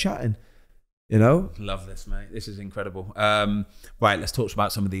sat there chatting, you know. Love this, mate. This is incredible. Right, let's talk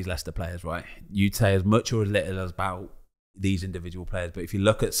about some of these Leicester players, right? You'd say as much or as little as about these individual players, but if you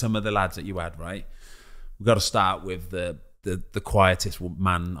look at some of the lads that you had, right, we've got to start with the quietest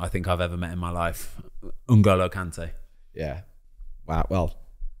man I think I've ever met in my life, N'Golo Kante. Yeah. Wow. Well,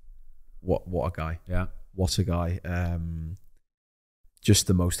 what a guy. Yeah. What a guy. Just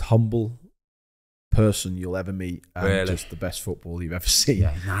the most humble person you'll ever meet, and just the best football you've ever seen.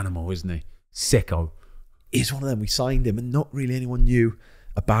 Yeah, he's an animal, isn't he? Sicko. He's one of them. We signed him, and not really anyone knew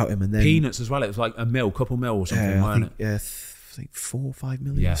about him. And then peanuts as well. It was like couple mil or something, wasn't it? I think 4 or 5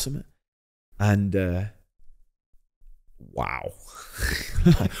 million or something. And wow.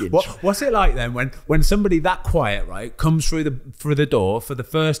 What's it like then when somebody that quiet, right, comes through the door for the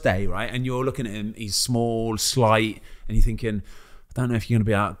first day, right, and you're looking at him, he's small, slight, and you're thinking, I don't know if you're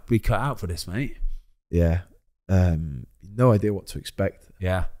going to be cut out for this, mate. Yeah. No idea what to expect.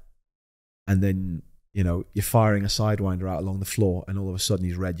 Yeah. And then, you know, you're firing a sidewinder out along the floor and all of a sudden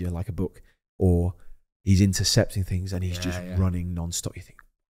he's read you like a book, or he's intercepting things and he's just running non-stop. You think,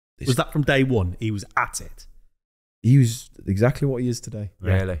 was that from day one? He was at it. He was exactly what he is today.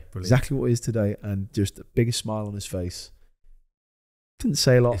 Really? Brilliant. Exactly what he is today, and just the biggest smile on his face. Didn't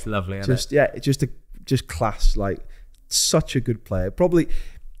say a lot. It's lovely, isn't it? Just class. Like, such a good player. Probably,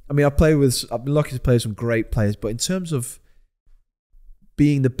 I mean, I've been lucky to play with some great players, but in terms of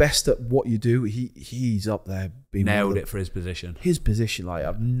being the best at what you do, he's up there. Nailed it for his position. His position, like,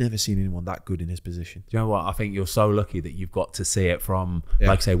 I've never seen anyone that good in his position. Do you know what? I think you're so lucky that you've got to see it from,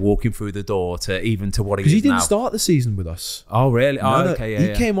 like, say, walking through the door to what he is now. Because he didn't start the season with us. Oh, really? No, okay, yeah.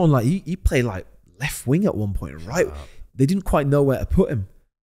 He came on like he played like left wing at one point, right? They didn't quite know where to put him,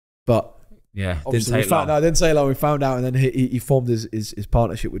 but yeah, didn't take long. No, didn't say long. We found out, and then he formed his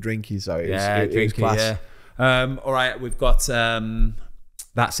partnership with Drinky. So it was class. Yeah. All right, we've got.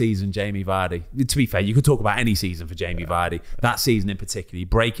 That season, Jamie Vardy. To be fair, you could talk about any season for Jamie Vardy. That season in particular,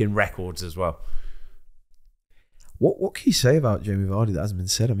 breaking records as well. What can you say about Jamie Vardy that hasn't been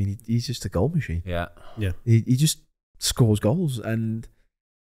said? I mean, he's just a goal machine. Yeah. He just scores goals, and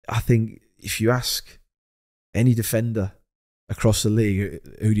I think if you ask any defender across the league,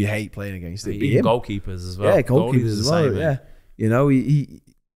 who do you hate playing against? It'd be him. Goalkeepers as well. Yeah, goalkeepers as well. Yeah, you know, he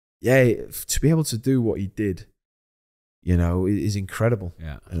to be able to do what he did, you know, is incredible.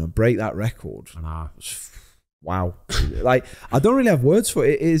 Yeah. And break that record. I know. Wow. Like, I don't really have words for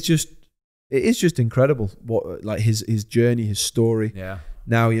it. It is just incredible what, like, his journey, his story. Yeah.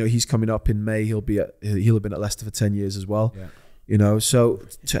 Now, you know, he's coming up in May. He'll have been at Leicester for 10 years as well. Yeah. You know, so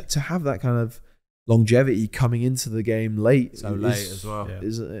to have that kind of longevity coming into the game late as well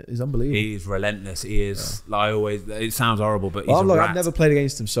is unbelievable. He is relentless. He is like always. It sounds horrible, but I've never played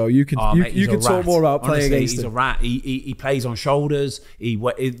against him, so you can talk more about playing against him. He's a rat. He plays on shoulders.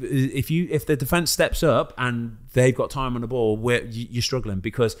 If the defense steps up and they've got time on the ball, you're struggling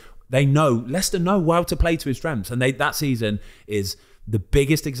because Leicester know how to play to his strengths, and that season is the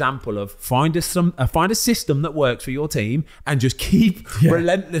biggest example of find a system that works for your team and just keep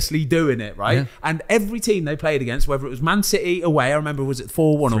relentlessly doing it, right? Yeah. And every team they played against, whether it was Man City away, I remember, was it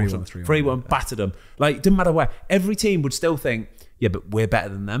 4-1 or something? 3-1, battered them. Like, didn't matter where. Every team would still think, yeah, but we're better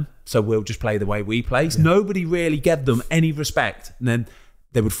than them, so we'll just play the way we play. So nobody really gave them any respect. And then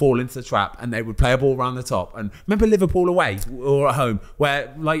they would fall into the trap and they would play a ball around the top. And remember Liverpool away or at home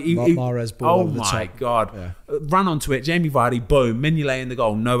where, like, Mahrez ball over the top. Oh my God. Yeah. Ran onto it, Jamie Vardy, boom, Mignolet in the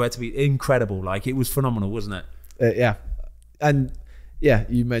goal, nowhere to be. Incredible. Like, it was phenomenal, wasn't it? Yeah. And yeah,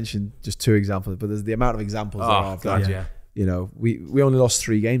 you mentioned just two examples, but there's the amount of examples there are. God, yeah. You know, we only lost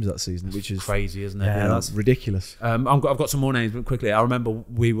 3 games that season, which is crazy, isn't it? Yeah, that's ridiculous. I've got some more names, but quickly. I remember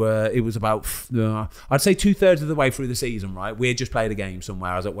it was about, I'd say 2/3 of the way through the season, right? We had just played a game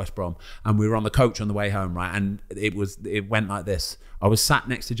somewhere. I was at West Brom, and we were on the coach on the way home, right? And it went like this. I was sat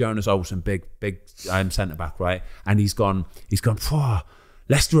next to Jonas Olsen, big centre back, right? And he's gone.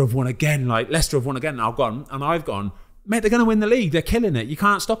 Leicester have won again. And I've gone. Mate, they're going to win the league. They're killing it. You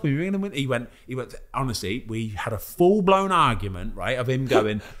can't stop them. You're going to win. He went, honestly, we had a full-blown argument, right, of him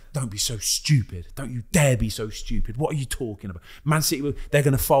going, don't be so stupid. Don't you dare be so stupid. What are you talking about? Man City, they're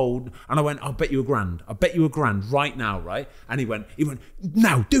going to fold. And I went, I'll bet you $1,000. I'll bet you $1,000 right now, right? And he went,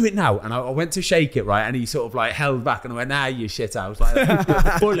 now, do it now. And I went to shake it, right? And he sort of like held back and I went, nah, you shit. I was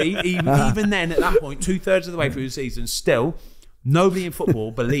like, fully, even then at that point, 2/3 of the way through the season, still, nobody in football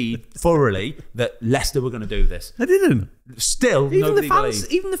believed thoroughly that Leicester were going to do this. They didn't. Still, nobody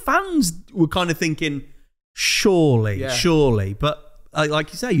believed. Even the fans were kind of thinking, surely. But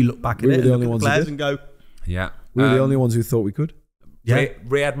like you say, you look back at it and look at the players and go, yeah. We were the only ones who thought we could. Yeah.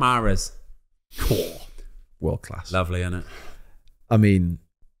 Riyad Mahrez. World class. Lovely, isn't it? I mean,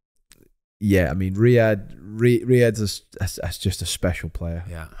 Riyad's just a special player.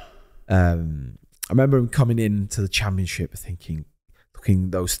 Yeah. I remember him coming into the Championship looking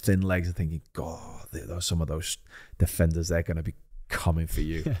those thin legs and thinking, God, some of those defenders, they're going to be coming for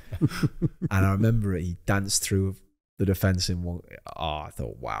you. And I remember he danced through the defence in one. Oh, I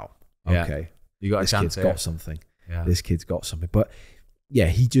thought, wow, okay. You got a chance here. Got something. Yeah. This kid's got something. But yeah,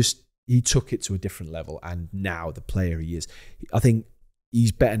 he took it to a different level. And now the player he is, I think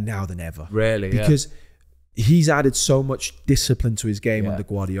he's better now than ever. Really? Because he's added so much discipline to his game under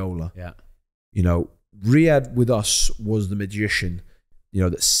Guardiola. Yeah. You know, Riyad with us was the magician, you know,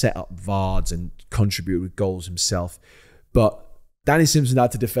 that set up VARs and contributed with goals himself. But Danny Simpson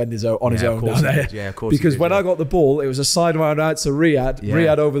had to defend his own on his own down there. Yeah, of course. Because when I got the ball, it was a sideline out to Riyadh. Yeah.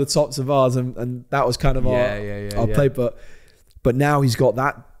 Riyadh over the tops of ours, and that was kind of our play. But now he's got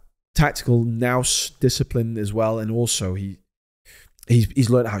that tactical discipline as well, and also he's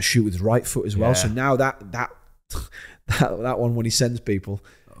learned how to shoot with his right foot as well. So now that one when he sends people,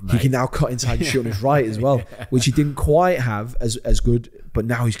 he can now cut inside and shoot on his right as well, which he didn't quite have as good. But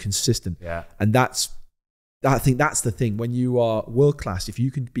now he's consistent. Yeah, and I think that's the thing. When you are world class, if you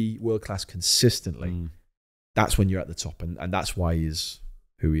can be world class consistently, that's when you're at the top, and that's why he is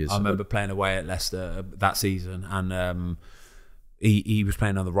who he is. I remember playing away at Leicester that season, and he was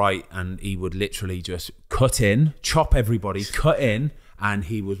playing on the right, and he would literally just chop everybody, cut in, and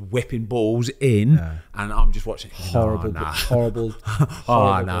he was whipping balls in, and I'm just watching. Horrible.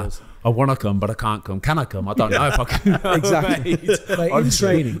 Balls. I want to come, but I can't come. Can I come? I don't know if I can. Exactly.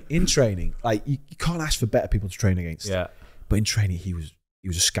 in training, like you can't ask for better people to train against. Yeah. But in training, he was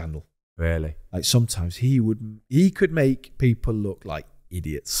a scandal. Really? Like sometimes he could make people look like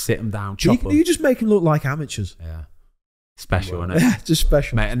idiots. Sit them down, chop them. You just make them look like amateurs. Yeah. Special, isn't it? Yeah, just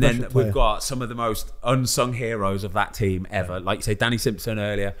special. Mate, and then we've got some of the most unsung heroes of that team ever. Like you say, Danny Simpson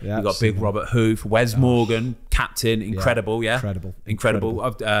earlier. Yeah, you've got Big Robert Hoof, Wes Morgan, captain, incredible, Incredible.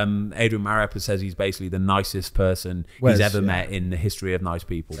 Adrian Mariappa says he's basically the nicest person he's ever met in the history of nice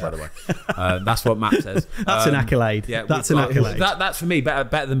people, by the way. That's what Matt says. That's an accolade. Yeah, that's an accolade. That's for me,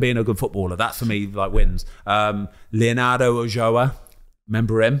 better than being a good footballer. That for me, like, wins. Leonardo Ojoa,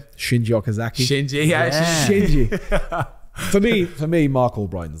 remember him? Shinji Okazaki. Shinji. For me, Mark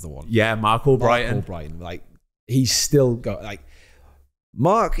Albrighton's the one. Yeah, Mark Albrighton. Mark Albrighton, like he's still got like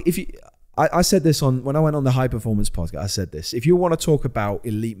Mark. I said this when I went on the High Performance podcast. I said this: if you want to talk about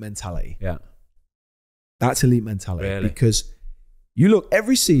elite mentality, that's elite mentality. Really? Because you look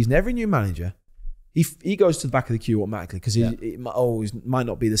every season, every new manager, he goes to the back of the queue automatically because it might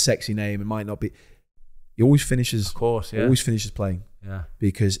not be the sexy name, it might not be. He always finishes, of course, always finishes playing,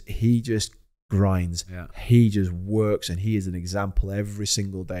 because he just grinds. He just works, and he is an example every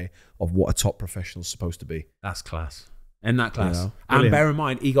single day of what a top professional is supposed to be. That's class. In that class. You know? And bear in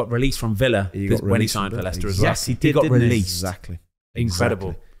mind, he got released from Villa when he signed for Leicester as well. Yes, he did. He got released. Exactly. Incredible.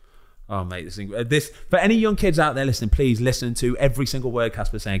 Exactly. Oh, mate, this for any young kids out there listening, please listen to every single word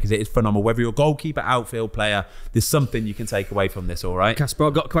Kasper's saying, because it is phenomenal. Whether you're a goalkeeper, outfield player, there's something you can take away from this, all right? Kasper,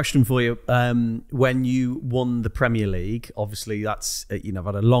 I've got a question for you. When you won the Premier League, obviously that's, I've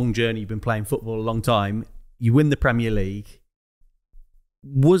had a long journey, you've been playing football a long time. You win the Premier League.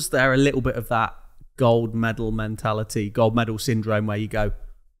 Was there a little bit of that gold medal mentality, gold medal syndrome where you go,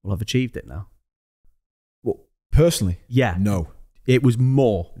 well, I've achieved it now? Well, personally? Yeah. No. It was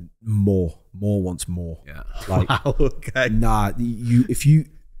more wants more. Yeah. Like, wow, okay. Nah,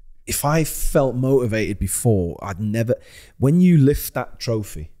 if I felt motivated before, I'd never. When you lift that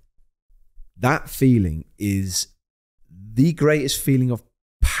trophy, that feeling is the greatest feeling of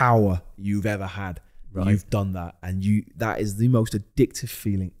power you've ever had. Right. You've done that, and that is the most addictive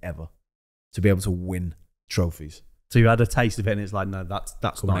feeling ever, to be able to win trophies. So you had a taste of it, and it's like, no,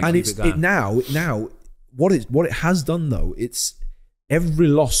 that's nice. And it's now. What it has done though, it's. Every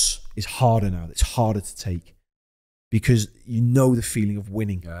loss is harder now. It's harder to take because you know the feeling of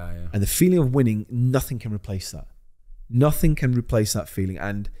winning. And the feeling of winning, nothing can replace that. Nothing can replace that feeling.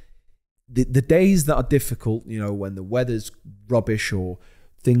 And the days that are difficult, when the weather's rubbish or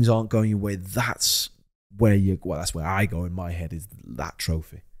things aren't going your way, that's where I go in my head, is that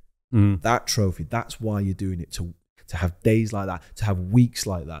trophy. That trophy, that's why you're doing it, to have days like that, to have weeks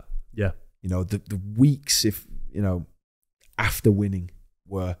like that. Yeah. The weeks, after winning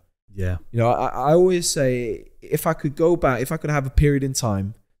were, I always say, if I could go back, if I could have a period in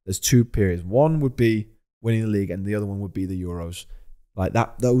time, there's two periods. One would be winning the league, and the other one would be the Euros. Like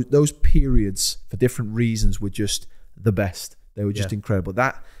that, those periods for different reasons were just the best. They were just incredible.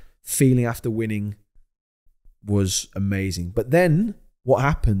 That feeling after winning was amazing. But then what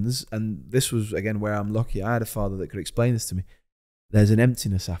happens, and this was again where I'm lucky, I had a father that could explain this to me. There's an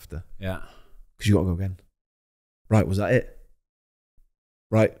emptiness after. Yeah. Because you got to go again. Right, was that it?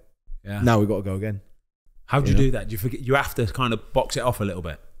 Right. Yeah. Now we got to go again. How do you do that? Do you forget? You have to kind of box it off a little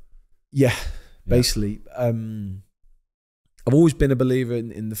bit. Yeah. Basically, I've always been a believer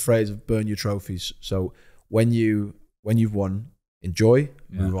in the phrase of burn your trophies. So when you've won, enjoy,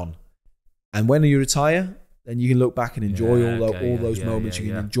 move on. And when you retire, then you can look back and enjoy all those moments. You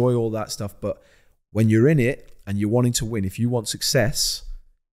can enjoy all that stuff. But when you're in it and you're wanting to win, if you want success,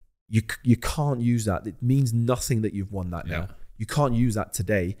 you can't use that. It means nothing that you've won that now. You can't use that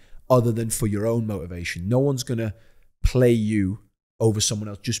today other than for your own motivation. No one's going to play you over someone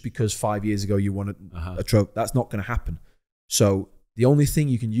else just because 5 years ago you won a trophy. That's not going to happen. So the only thing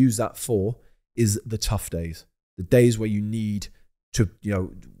you can use that for is the tough days, the days where you need to,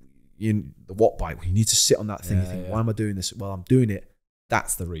 in the watt bike, where you need to sit on that thing and think, why am I doing this? Well, I'm doing it.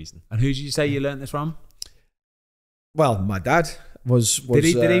 That's the reason. And who did you say you learned this from? Well, my dad was did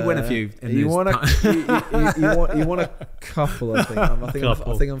he win a few? He won a couple. I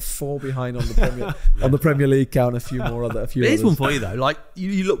think I'm 4 behind on the Premier League count. A few more. Here's one for you though. Like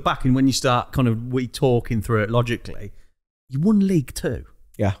you look back and when you start kind of talking through it logically, you won League 2.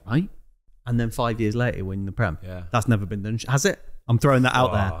 Yeah. Right. And then 5 years later, win the Prem. Yeah. That's never been done, has it? I'm throwing that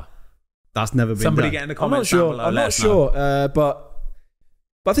out there. That's never been Somebody done. get in the comments. I'm not sure. But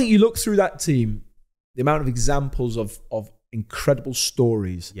I think you look through that team, the amount of examples of incredible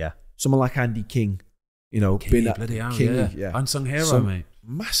stories. Yeah. Someone like Andy King, Kingy, yeah. Unsung hero, mate.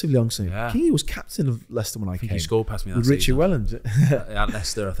 Massively unsung. Yeah. Kingy was captain of Leicester when I came. He scored past me that with Richie season. Welland. At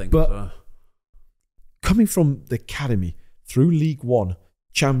Leicester, I think. But coming from the academy through League One,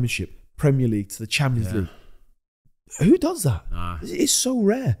 Championship, Premier League to the Champions League, who does that? Nah. It's so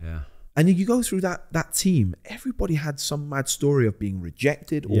rare. Yeah. And you go through that team, everybody had some mad story of being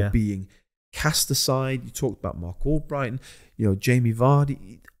rejected or being cast aside. You talked about Mark Albrighton, Jamie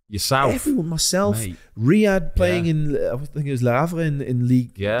Vardy. Yourself. Everyone, myself. Mate. Riyad playing in, I think it was Le Havre in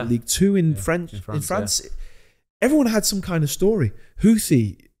League 2 in France. Yeah. Everyone had some kind of story.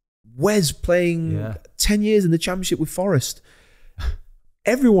 Houthi, Wes playing 10 years in the Championship with Forest.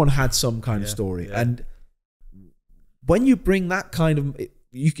 Everyone had some kind of story. Yeah. And when you bring that kind of...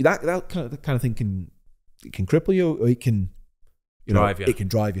 that kind of thing can cripple you, or it can drive you. It can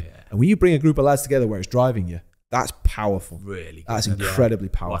drive you. Yeah. And when you bring a group of lads together where it's driving you, that's powerful. Really, that's incredibly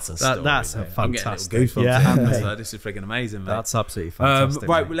powerful. That's a fantastic. This is freaking amazing, mate. That's absolutely fantastic.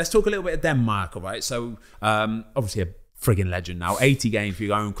 Right, well, let's talk a little bit of Denmark. All right, so obviously a frigging legend now. 80 games for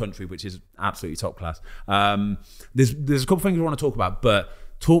your own country, which is absolutely top class. There's a couple of things I want to talk about, but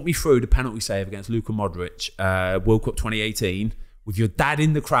talk me through the penalty save against Luka Modric, World Cup 2018. With your dad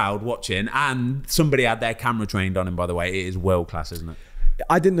in the crowd watching, and somebody had their camera trained on him, by the way. It is world class, isn't it?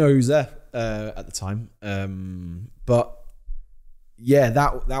 I didn't know he was there at the time. But yeah,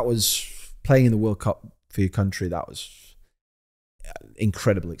 that was playing in the World Cup for your country. That was an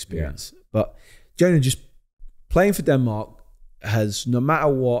incredible experience. Yeah. But generally, just playing for Denmark has, no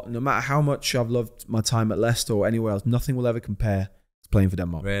matter how much I've loved my time at Leicester or anywhere else, nothing will ever compare to playing for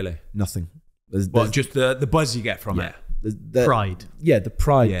Denmark. Really? Nothing. There's just the buzz you get from it. The pride. Yeah, the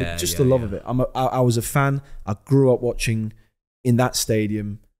pride. The love of it. I was a fan. I grew up watching in that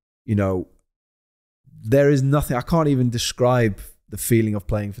stadium. There is nothing. I can't even describe the feeling of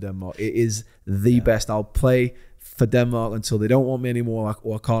playing for Denmark. It is the best. I'll play for Denmark until they don't want me anymore,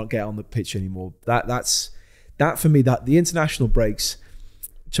 or I can't get on the pitch anymore. That for me, that the international breaks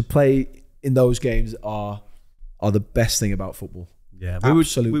to play in those games are the best thing about football. Yeah, we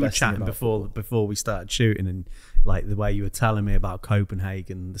were chatting before we started shooting, and like the way you were telling me about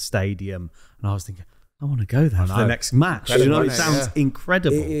Copenhagen, the stadium, and I was thinking, I want to go there for the next match. It sounds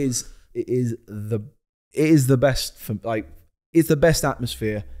incredible. It is the best it's the best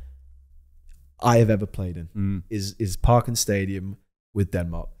atmosphere I have ever played in. Is Parken Stadium with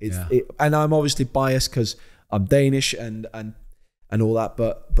Denmark. And I'm obviously biased because I'm Danish and all that,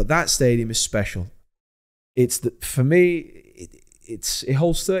 but that stadium is special. For me. It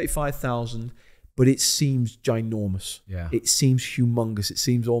holds 35,000, but it seems ginormous. Yeah. It seems humongous. It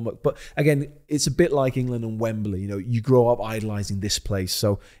seems almost... But again, it's a bit like England and Wembley. You grow up idolising this place,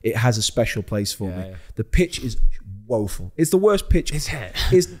 so it has a special place for me. Yeah. The pitch is woeful. It's the worst pitch.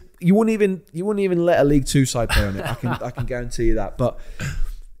 You wouldn't even let a League 2 side play on it. I can guarantee you that. But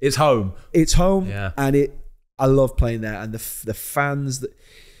it's home. It's home, and I love playing there. And the fans...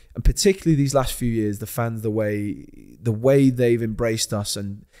 And particularly these last few years, the fans, the way they've embraced us,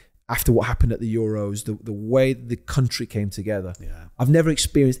 and after what happened at the Euros, the way the country came together. Yeah. I've never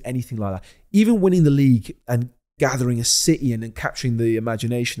experienced anything like that. Even winning the league and gathering a city and capturing the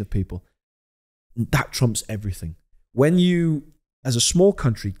imagination of people, that trumps everything. When you, as a small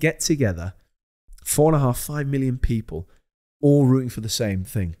country, get together, 4.5 million people, all rooting for the same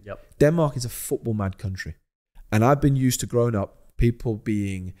thing. Yep. Denmark is a football mad country, and I've been used to growing up. People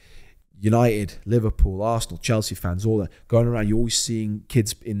being United, Liverpool, Arsenal, Chelsea fans, all that. Going around, you're always seeing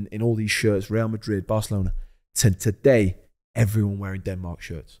kids in all these shirts, Real Madrid, Barcelona. Today, everyone wearing Denmark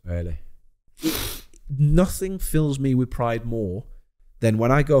shirts. Really? Nothing fills me with pride more than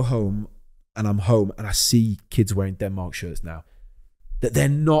when I go home and I'm home and I see kids wearing Denmark shirts now. That they're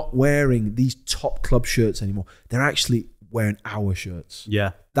not wearing these top club shirts anymore. They're actually wearing our shirts.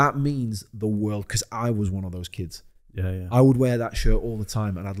 Yeah. That means the world, because I was one of those kids. Yeah. I would wear that shirt all the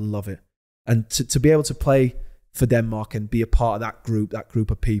time and I'd love it. And to be able to play for Denmark and be a part of that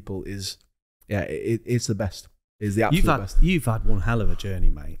group of people is, it's the best. Is the absolute best. You've had one hell of a journey,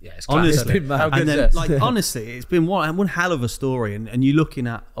 mate. Yeah, it's honestly. It's been mad. And then, like, honestly, it's been one hell of a story. And you're looking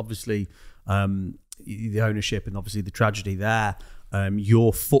at, obviously, the ownership and obviously the tragedy there,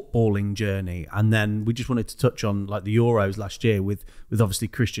 your footballing journey. And then we just wanted to touch on, like, the Euros last year with obviously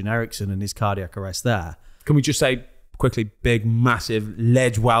Christian Eriksen and his cardiac arrest there. Can we just say quickly, big, massive,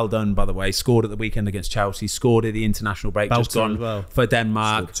 ledge, well done, by the way. Scored at the weekend against Chelsea, scored at the international break, just gone for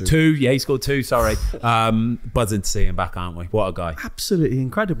Denmark. Two. Yeah, he scored 2, sorry. Buzzing to see him back, aren't we? What a guy. Absolutely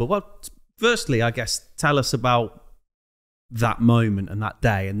incredible. Well, firstly, I guess, tell us about that moment and that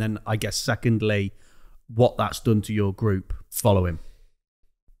day. And then, I guess, secondly, what that's done to your group following.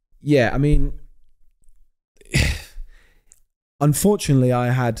 Yeah, I mean, unfortunately,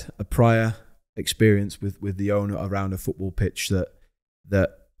 I had a prior experience with the owner around a football pitch that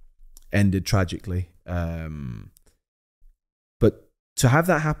ended tragically. But to have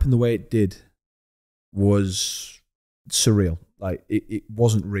that happen the way it did was surreal. Like, it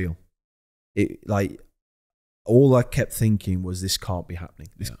wasn't real. Like, all I kept thinking was, this can't be happening.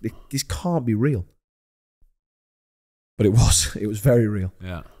 This can't be real. But it was. It was very real.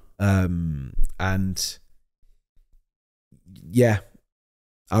 Yeah. And yeah,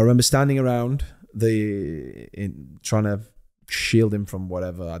 I remember standing around trying to shield him from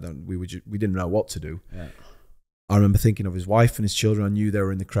whatever. We didn't know what to do. Yeah. I remember thinking of his wife and his children. I knew they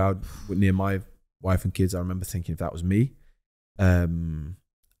were in the crowd near my wife and kids. I remember thinking if that was me. And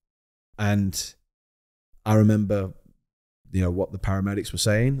I remember, what the paramedics were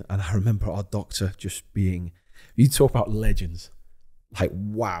saying. And I remember our doctor just being, you talk about legends. Like,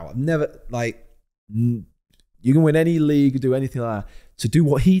 wow, I've never, like, you can win any league, do anything like that. To do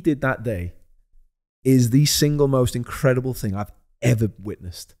what he did that day is the single most incredible thing I've ever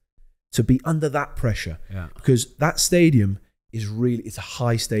witnessed. To be under that pressure. Yeah. Because that stadium it's a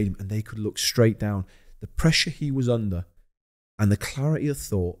high stadium and they could look straight down. The pressure he was under and the clarity of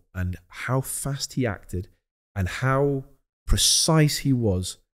thought and how fast he acted and how precise he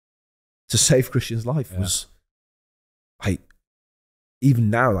was to save Christian's life was, like, even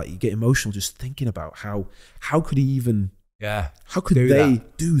now, like, you get emotional just thinking about how could he even, how could they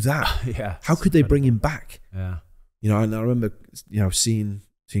do that? Yeah. How could they bring him back? Yeah. And I remember, seeing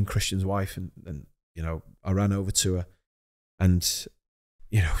Christian's wife and I ran over to her and, just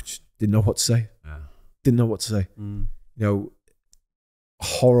didn't know what to say. Yeah. Didn't know what to say.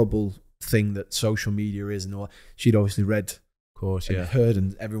 Horrible thing that social media is and all. She'd obviously read, of course, and heard,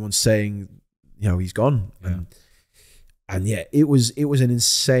 and everyone's saying, he's gone. Yeah. And yeah, it was an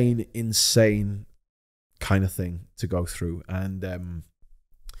insane kind of thing to go through. And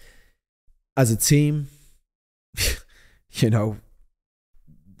as a team,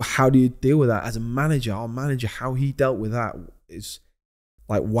 how do you deal with that? As a manager, our manager, how he dealt with that is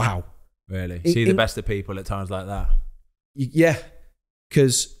like, wow. Really? See the best of people at times like that? Yeah,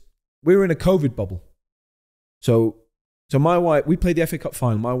 because we were in a COVID bubble. So my wife, we played the FA Cup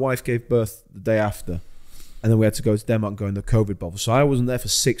final. My wife gave birth the day after. And then we had to go to Denmark and go in the COVID bubble. So I wasn't there for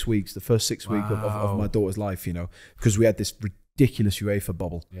 6 weeks, the first 6 weeks of my daughter's life, because we had this ridiculous UEFA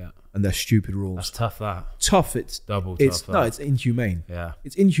bubble and their stupid rules. That's tough, that. Tough. It's double tough. No, it's inhumane. Yeah.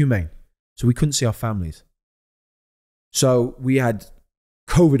 It's inhumane. So we couldn't see our families. So we had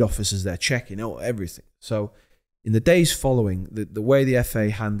COVID officers there checking everything. So in the days following, the way the FA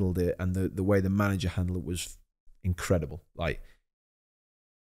handled it and the way the manager handled it was incredible. Like,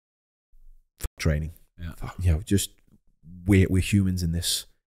 training. Yeah. Just we're humans in this.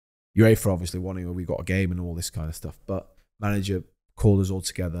 UEFA obviously wanting, we got a game and all this kind of stuff, but manager called us all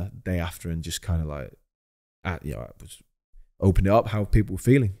together the day after and just kind of like, opened it up how people were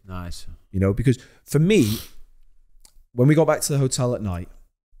feeling. Nice. Because for me, when we got back to the hotel at night,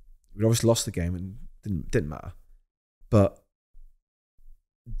 we'd obviously lost the game and didn't matter, but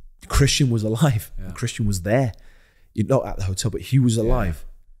Christian was alive. Yeah. Christian was there. Not at the hotel, but he was alive. Yeah.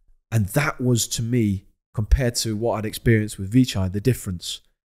 And that was, to me, compared to what I'd experienced with Vichai, the difference.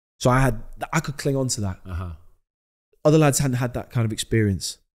 So I could cling on to that. Uh-huh. Other lads hadn't had that kind of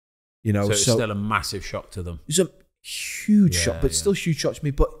experience, So it's still a massive shock to them. It's a huge shock, but still huge shock to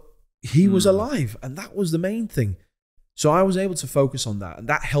me. But he was alive, and that was the main thing. So I was able to focus on that, and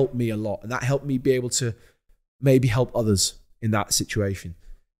that helped me a lot, and that helped me be able to maybe help others in that situation.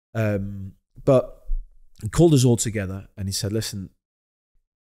 But he called us all together, and he said, "Listen,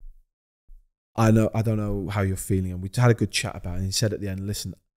 I don't know how you're feeling," and we had a good chat about it. And he said at the end,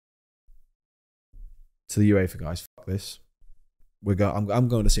 "Listen, to the UEFA guys, fuck this. I'm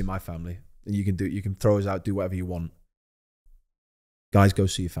going to see my family, and you can throw us out, do whatever you want. Guys, go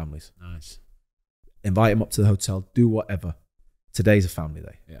see your families." Nice. invite them up to the hotel, do whatever. Today's a family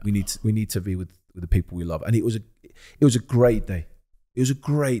day. Yeah. We need to be with the people we love. And it was a great day. It was a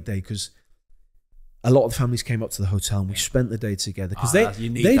great day because a lot of families came up to the hotel and we spent the day together because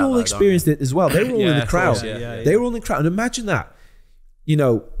they'd all experienced it as well. They were all in the crowd. They were all in the crowd. And imagine that, you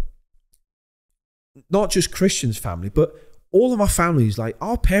know, not just Christian's family, but all of our families, like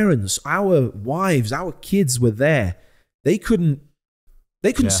our parents, our wives, our kids were there. They couldn't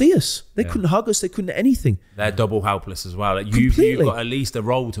see us. They couldn't hug us. They couldn't anything. They're double helpless as well. You've got at least a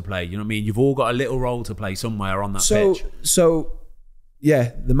role to play. You know what I mean? You've all got a little role to play somewhere on that pitch. So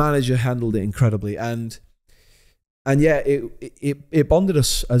yeah, the manager handled it incredibly, and yeah, it bonded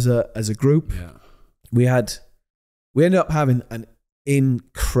us as a group. Yeah. We ended up having an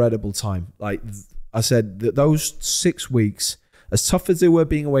incredible time. Like I said, those 6 weeks, as tough as they were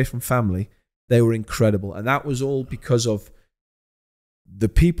being away from family, they were incredible, and that was all because of the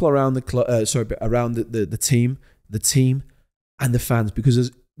people around around the team, and the fans.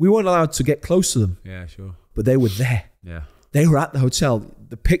 Because we weren't allowed to get close to them. Yeah, sure. But they were there. Yeah, they were at the hotel.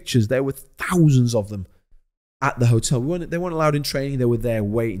 The pictures, there were thousands of them at the hotel. They weren't allowed in training. They were there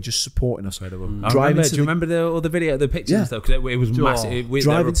waiting, just supporting us. Incredible. Do you remember all the video, the pictures and stuff? Because it was massive. They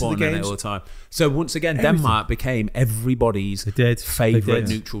were reporting on it all the time. So once again, Denmark became everybody's favourite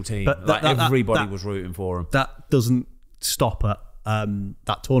neutral team. But everybody was rooting for them. That doesn't stop at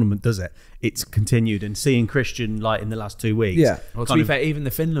that tournament, does it? It's continued, and seeing Christian like in the last 2 weeks. Yeah. Well, to be fair, even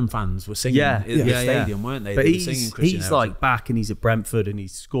the Finland fans were singing at the stadium, weren't they? But they were singing Christian he's Eriksen. like back, and he's at Brentford, and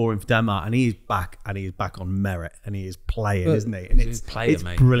he's scoring for Denmark, and he's back on merit, and he is playing, isn't he? And it's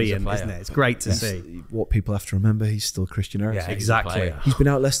brilliant, isn't it? It's great to see. What people have to remember, he's still Christian Eriksen. Yeah, exactly. He's been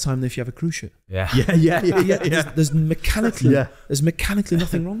out less time than if you have a cruise ship. Yeah. There's mechanically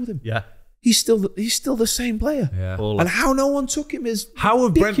nothing wrong with him. Yeah. He's still the same player. Yeah. And how no one took him is how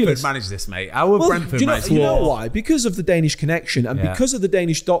have ridiculous. Brentford managed this, mate? How have Brentford managed this? You know why? Because of the Danish connection and because of the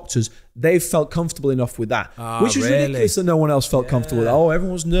Danish doctors, they've felt comfortable enough with that. Which is ridiculous that no one else felt comfortable with that. Oh,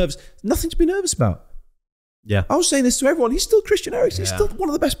 everyone was nervous. Nothing to be nervous about. Yeah. I was saying this to everyone. He's still Christian Eriksen. He's still one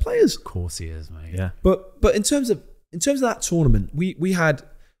of the best players. Of course he is, mate. Yeah. But in terms of that tournament, we had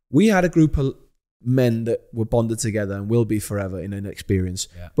a group of men that were bonded together and will be forever in an experience.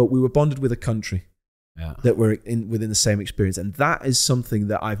 Yeah. But we were bonded with a country. Yeah. That were within the same experience. And that is something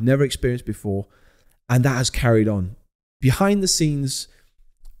that I've never experienced before. And that has carried on. Behind the scenes,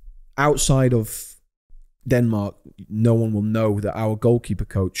 outside of Denmark, no one will know that our goalkeeper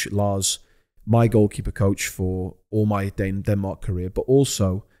coach, Lars, my goalkeeper coach for all my Denmark career, but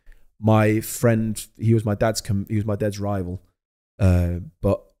also my friend, he was my dad's rival.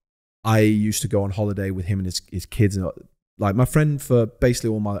 But I used to go on holiday with him and his kids, and like my friend for basically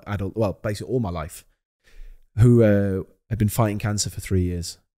all my life, who had been fighting cancer for 3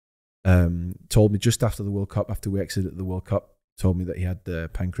 years, told me just after the World Cup, after we exited the World Cup, told me that he had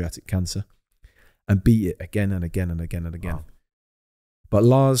pancreatic cancer and beat it again and again and again and again. Wow. But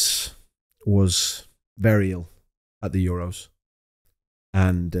Lars was very ill at the Euros,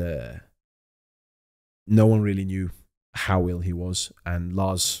 and no one really knew how ill he was. And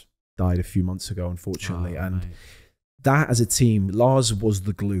Lars died a few months ago, unfortunately. And that as a team, Lars was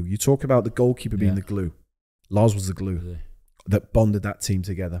the glue. You talk about the goalkeeper being the glue. Lars was the glue that bonded that team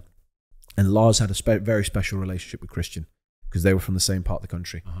together. And Lars had a very special relationship with Christian because they were from the same part of the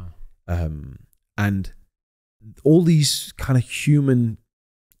country. And all these kind of human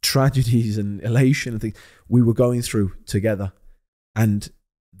tragedies and elation and things we were going through together. And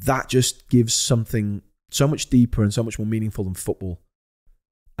that just gives something so much deeper and so much more meaningful than football.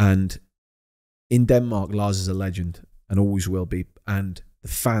 And in Denmark, Lars is a legend and always will be. And the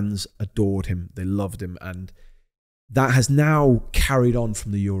fans adored him. They loved him. And that has now carried on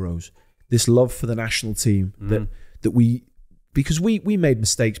from the Euros. This love for the national team that we, because we made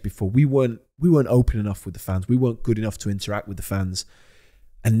mistakes before. We weren't open enough with the fans. We weren't good enough to interact with the fans.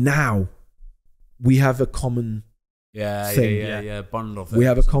 And now we have a common thing. Bond of it. We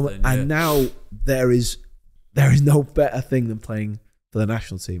have a common, and now there is no better thing than playing for the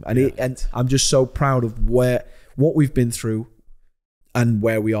national team. And and I'm just so proud of what we've been through and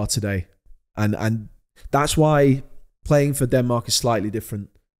where we are today. And that's why playing for Denmark is slightly different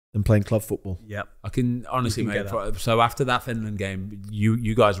than playing club football. Yep. I can honestly, mate. So after that Finland game,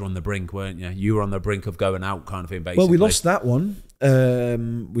 you guys were on the brink, weren't you? You were on the brink of going out, kind of thing. Basically, well, we lost that one.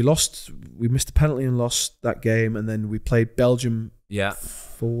 We missed a penalty and lost that game, and then we played Belgium.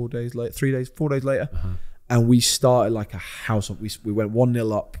 4 days later, and we started like a house. We went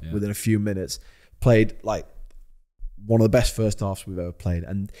 1-0 up within a few minutes. Played like one of the best first halves we've ever played,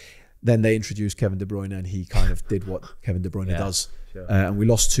 and then they introduced Kevin De Bruyne, and he kind of did what Kevin De Bruyne does. Sure. And we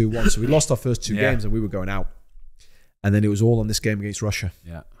lost 2-1. So we lost our first 2 games and we were going out. And then it was all on this game against Russia.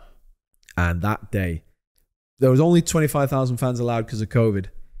 Yeah. And that day, there was only 25,000 fans allowed because of COVID,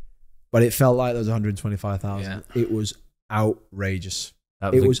 but it felt like there was 125,000. Yeah. It was outrageous.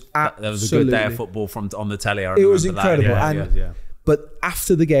 That was a good day of football on the telly. It was incredible. But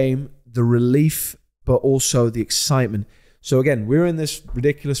after the game, the relief, but also the excitement. So again, we're in this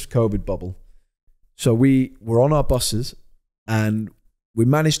ridiculous COVID bubble. So we were on our buses and we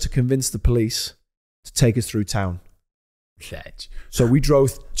managed to convince the police to take us through town. So we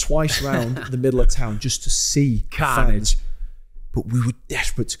drove twice around the middle of town just to see fans. But we were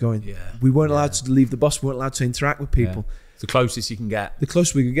desperate to go in. Yeah. We weren't allowed to leave the bus. We weren't allowed to interact with people. Yeah. It's the closest you can get. The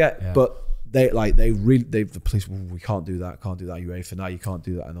closest we could get. Yeah. But the police, we can't do that. Can't do that. UEFA now, you can't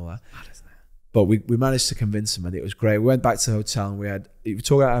do that and all that. But we managed to convince them and it was great. We went back to the hotel and we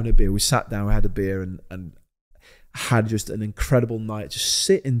talked about having a beer. We sat down, we had a beer and had just an incredible night, just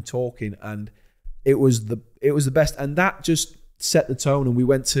sitting, talking, and it was the best. And that just set the tone. And we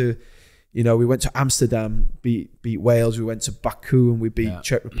went to Amsterdam, beat Wales. We went to Baku and we beat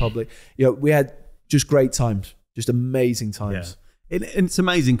Czech Republic. We had just great times, just amazing times. Yeah. And it's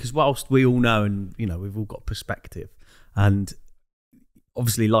amazing because whilst we all know, and we've all got perspective, and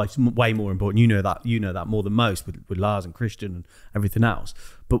obviously life's way more important. You know that more than most with Lars and Christian and everything else.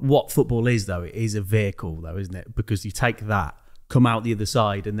 But what football is, though, it is a vehicle, though, isn't it? Because you take that, come out the other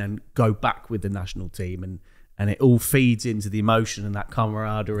side, and then go back with the national team, and it all feeds into the emotion and that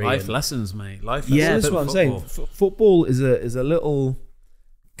camaraderie. Life lessons, mate. Life lessons. Yeah, that's what I'm saying. Football is a little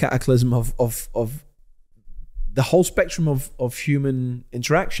cataclysm of the whole spectrum of human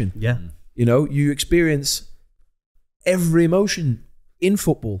interaction. Yeah. You experience every emotion in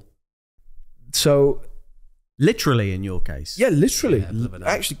football. So literally in your case. Yeah, literally.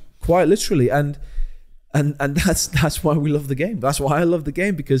 Actually quite literally. And that's why we love the game. That's why I love the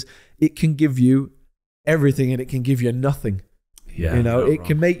game, because it can give you everything and it can give you nothing. Yeah. It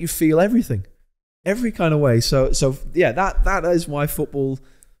can make you feel everything. Every kind of way. So yeah, that is why football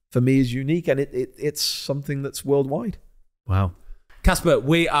for me is unique, and it's something that's worldwide. Wow. Kasper,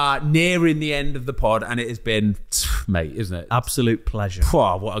 we are nearing the end of the pod, and it has been, mate, isn't it? Absolute pleasure.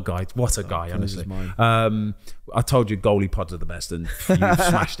 Oh, what a guy. What a guy, honestly. I told you goalie pods are the best, and you've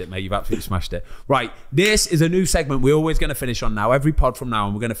smashed it, mate. You've absolutely smashed it. Right, this is a new segment we're always going to finish on now. Every pod from now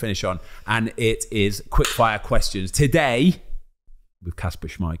on, we're going to finish on, and it is quickfire questions. Today, with Kasper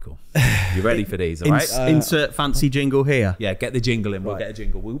Schmeichel. You ready for these, all right? Insert fancy jingle here. Yeah, get the jingle in. We'll get a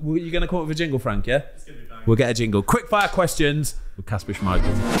jingle. You're going to come up with a jingle, Frank, yeah? It's going to be fine. We'll get a jingle. Quickfire questions with Kasper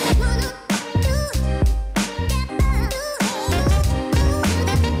Schmeichel.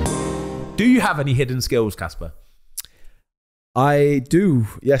 Do you have any hidden skills, Kasper? I do,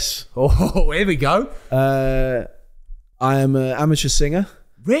 yes. Oh, here we go. I am an amateur singer.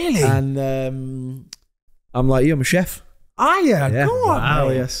 Really? And I'm like you, I'm a chef. Are you? Yeah. Go on. Wow,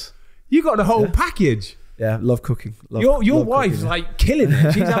 yes. You got the whole package. Yeah, love cooking. Your wife's like killing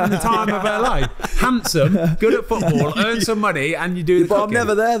it. She's having the time of her life. Handsome, good at football, earn some money, and you do the cooking. I'm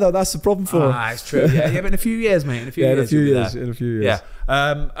never there though. That's the problem for her. It's true. Yeah, but in a few years, mate. In a few years. Yeah.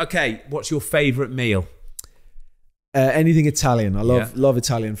 Okay. What's your favourite meal? Anything Italian. I love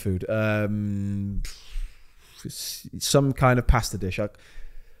Italian food. Some kind of pasta dish.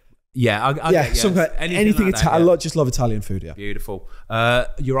 Anything like that, I just love Italian food. Yeah, beautiful.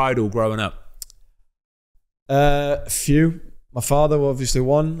 Your idol growing up? Few. My father, obviously,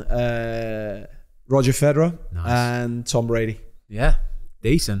 one. Roger Federer. Nice. And Tom Brady. Yeah,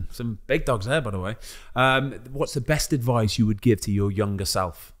 decent. Some big dogs there, by the way. What's the best advice you would give to your younger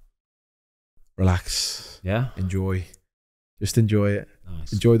self? Relax. Yeah. Enjoy. Just enjoy it.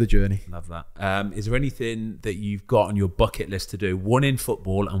 Nice. Enjoy the journey. Love that. Is there anything that you've got on your bucket list to do? One in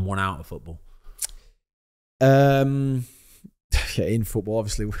football and one out of football. In football,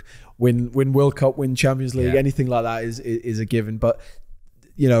 obviously, win World Cup, win Champions League, anything like that is a given. But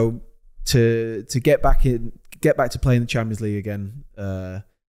to get back to playing the Champions League again, and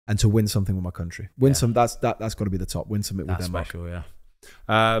to win something with my country, some. That's got to be the top. Win something with Denmark. Special, yeah.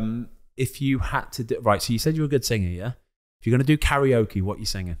 If you had to do right, so you said you're a good singer, yeah. If you're going to do karaoke, what are you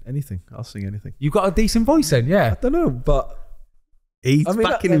singing? Anything. I'll sing anything. You've got a decent voice then, yeah. I don't know, but he's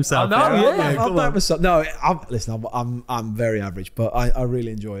backing himself. I'll back myself. No, I'm very average, but I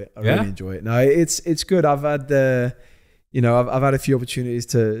really enjoy it. I really enjoy it. No, it's good. I've had I've had a few opportunities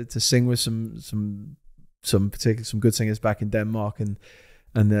to sing with some good singers back in Denmark,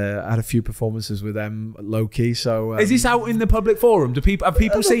 and I had a few performances with them low key. So is this out in the public forum? Have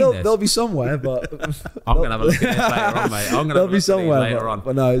people seen this? They'll be somewhere, but I'm gonna have a look at this later on, mate. They'll be somewhere later on.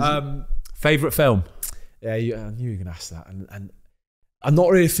 But no, favorite film? Yeah, I knew you were gonna ask that, and I'm not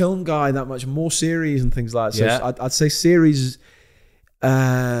really a film guy that much. More series and things like that. So I'd say series.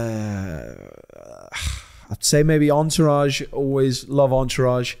 I'd say maybe Entourage. Always love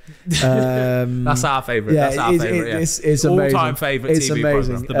Entourage. That's our favourite. That's our favourite. It's all-time favourite TV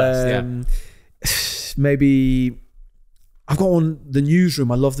program. The best. Maybe I've got one. The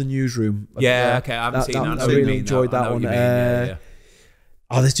Newsroom. I love The Newsroom. Yeah. Okay. I haven't seen that. I really enjoyed that one.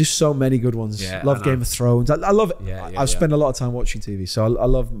 Oh, there's just so many good ones. Love Game of Thrones. I love it. I've spent a lot of time watching TV, so I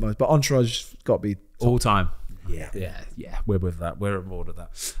love most. But Entourage got to be all time. Yeah. We're with that. We're on board with that.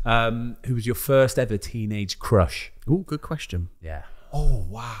 Who was your first ever teenage crush? Oh, good question. Yeah. Oh,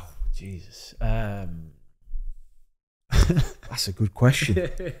 wow. Jesus. That's a good question.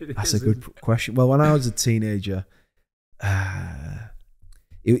 That's a good question. Well, when I was a teenager,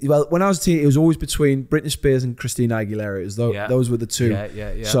 it was always between Britney Spears and Christina Aguilera. It was those were the two.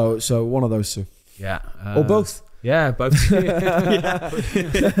 Yeah. So one of those two. Yeah. Or both. Yeah, both.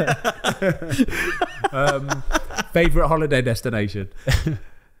 Favorite holiday destination?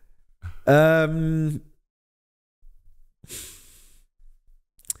 I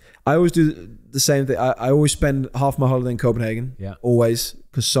always do the same thing. I always spend half my holiday in Copenhagen. Yeah. Always,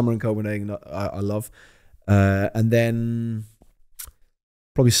 because summer in Copenhagen I love. And then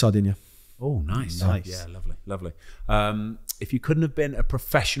probably Sardinia. Oh, nice. Yeah, lovely. If you couldn't have been a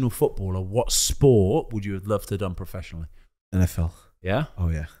professional footballer, what sport would you have loved to have done professionally? NFL. Yeah? Oh,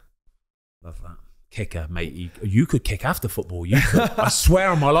 yeah. Love that. Kicker, mate. You could kick after football. You could. I swear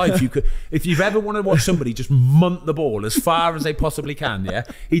on my life, you could. If you've ever wanted to watch somebody just munt the ball as far as they possibly can,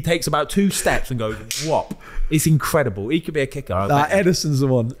 he takes about 2 steps and goes whop. It's incredible. He could be a kicker. Edison's the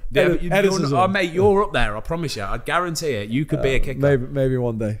one. Mate, you're up there. I promise you. I guarantee it. You could be a kicker. Maybe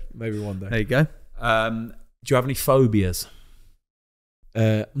one day. There you go. Do you have any phobias?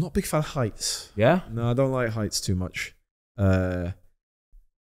 I'm not a big fan of heights. Yeah? No, I don't like heights too much. Heights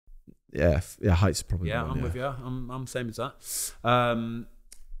probably. Yeah, I'm with you. I'm same as that. On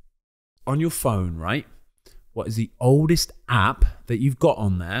your phone, right? What is the oldest app that you've got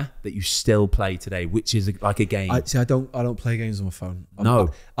on there that you still play today, which is like a game? I don't play games on my phone. I don't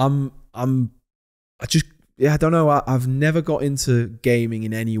know. I've never got into gaming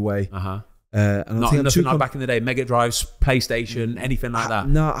in any way. Nothing like back in the day, Mega Drives, PlayStation, anything like that.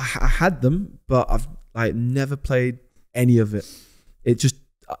 No, I had them, but I've never played any of it. It just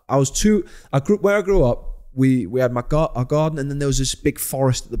where I grew up. We had our garden, and then there was this big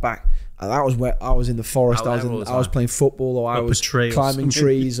forest at the back. And that was where I was in the forest. I was playing football, or I was climbing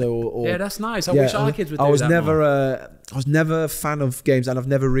trees, or yeah, that's nice. I wish our kids would do that. I was never a fan of games, and I've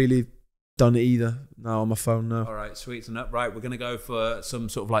never really done it either. No, on my phone, no. All right, sweet enough. Right, we're going to go for some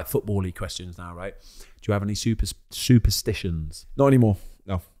sort of like football-y questions now, right? Do you have any superstitions? Not anymore.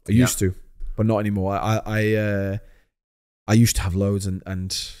 No, I used to, but not anymore. I used to have loads,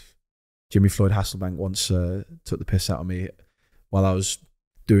 and Jimmy Floyd Hasselbank once took the piss out of me while I was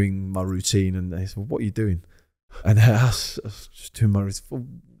doing my routine, and they said, well, "What are you doing?" And I was just doing my routine. Well,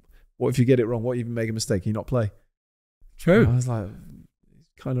 what if you get it wrong? What if you make a mistake? Can you not play? True. And I was like,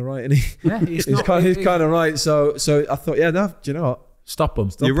 kind of right, isn't he? Yeah, he's kind of right. So I thought, do you know what? Stop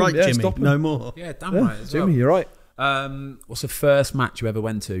him. You're right, Yeah, Jimmy. No more. Yeah, damn right. As Jimmy, well. you're right. What's the first match you ever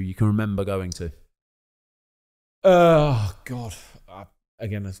went to? You can remember going to? Oh God!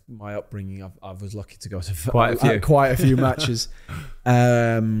 Again, as my upbringing, I was lucky to go to quite a few matches.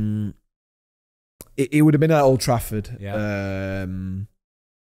 It would have been at Old Trafford. Yeah.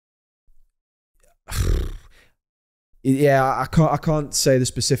 I can't say the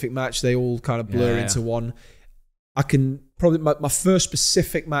specific match. They all kind of blur into one. I can probably my first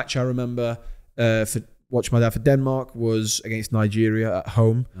specific match I remember for watching my dad for Denmark was against Nigeria at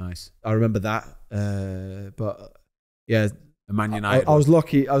home. Nice. I remember that. But yeah, Man United. I was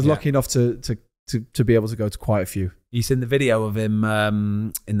lucky. I was lucky enough to be able to go to quite a few. You seen the video of him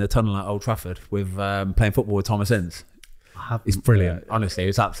in the tunnel at Old Trafford with playing football with Thomas Ince? It's brilliant. Honestly,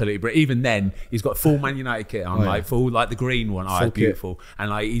 it's absolutely brilliant. Even then, he's got full Man United kit on, full like the green one. It's beautiful. Kit. And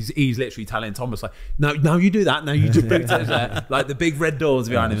like he's literally telling Thomas like, no, you do that. No, you do boot it. Like the big red doors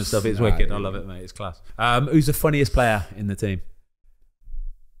behind him and stuff. It's wicked. I love it, mate. It's class. Who's the funniest player in the team?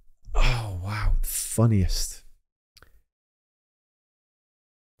 Oh wow, the funniest.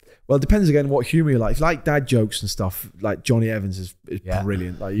 Well, it depends again what humour you like. If you like dad jokes and stuff, like Johnny Evans is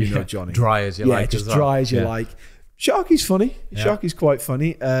brilliant. Like know Johnny. Dry as you like. Just dry as you like. Sharky's funny. Yeah. Sharky's quite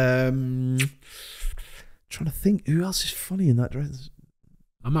funny. Trying to think who else is funny in that dress.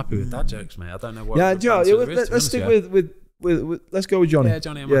 I'm happy with dad jokes, mate. I don't know what. Let's stick with let's go with Johnny. Yeah,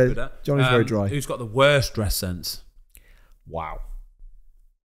 Johnny. I'm happy with that. Johnny's very dry. Who's got the worst dress sense? Wow.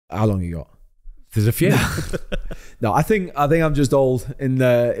 How long you got? There's a few. No, I think I'm just old in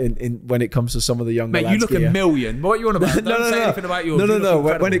when it comes to some of the younger Mate, lads. you look a million. What are you on about? Don't say anything about yours. No.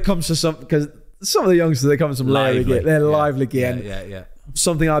 When it comes to because some of the youngsters, they come from some lively gear. They're lively gear. Yeah.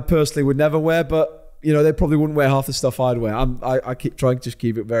 Something I personally would never wear, but they probably wouldn't wear half the stuff I'd wear. I keep trying to just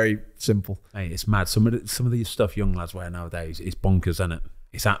keep it very simple. Hey, it's mad. Some of the stuff young lads wear nowadays is bonkers, isn't it?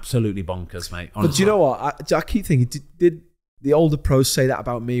 It's absolutely bonkers, mate. Honestly. But do you know what? I keep thinking, did the older pros say that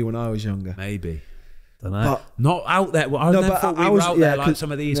about me when I was younger? Maybe. Don't know. But not out there. I never thought we were out there like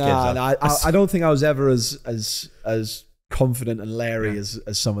some of these kids. I don't think I was ever as confident and leery as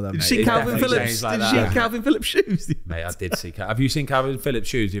some of them. Did you see Calvin Phillips? Did you see Calvin Phillips shoes? Mate, I did see. Have you seen Calvin Phillips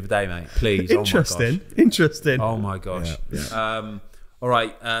shoes the other day, mate? Please. Interesting. Oh my gosh. Yeah. All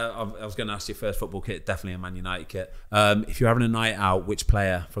right. I was going to ask you first football kit. Definitely a Man United kit. If you're having a night out, which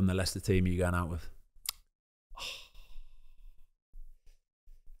player from the Leicester team are you going out with?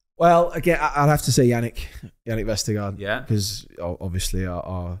 Well, again, I'd have to say Yannick Vestergaard. Yeah. Because obviously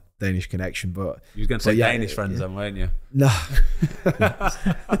our Danish connection. But you were going to say Danish friends then, weren't you? No.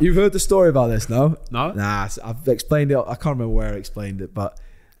 You've heard the story about this, no? No? Nah, I've explained it. I can't remember where I explained it, but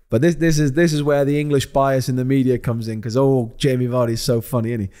this is where the English bias in the media comes in, because Jamie Vardy's so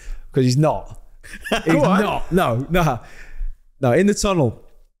funny, isn't he? Because he's not. He's not. No. In the tunnel,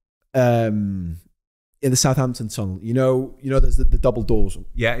 in the Southampton tunnel, there's the double doors.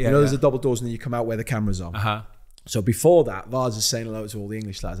 Yeah. There's the double doors, and then you come out where the cameras are. Uh-huh. So before that, Vars is saying hello to all the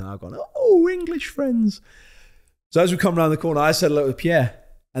English lads, and I've gone, oh, English friends. So as we come around the corner, I said hello to Pierre,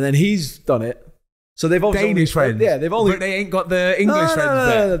 and then he's done it. So they've obviously Danish friends. Yeah, they've only. But they ain't got the English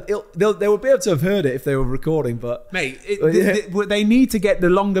friends there. They would be able to have heard it if they were recording, but mate, they need to get the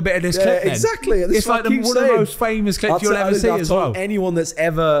longer bit of this clip. Then. Exactly. It's like one of the most famous clips you'll ever see as well. Anyone that's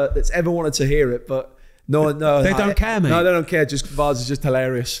ever wanted to hear it, but. No, they don't care, mate. No, they don't care. Just Vars is just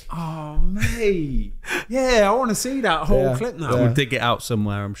hilarious. Oh, mate. Yeah, I want to see that whole clip now. We'll dig it out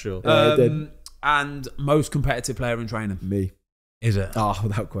somewhere, I'm sure. And most competitive player in training? Me. Is it? Oh,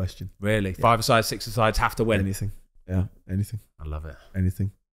 without question. Really? Yeah. 5-a-side, 6-a-sides have to win? Anything. Yeah, anything. I love it.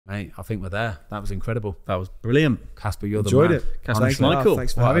 Anything. Mate, I think we're there. That was incredible. That was brilliant. Casper, you're enjoyed the man. It. Kasper Schmeichel.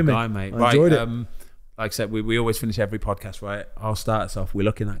 Thanks for having me. Mate. I enjoyed it. Like I said, we always finish every podcast, right? I'll start us off. We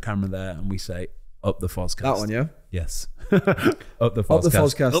look in that camera there and we say, up the Fozcast. That one, yeah? Yes. Up the Fozcast. Up the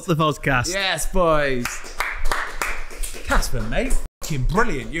Fozcast. Up the Fozcast. Yes, boys. Casper, mate. Fucking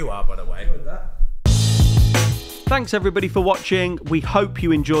brilliant you are, by the way. Thanks, everybody, for watching. We hope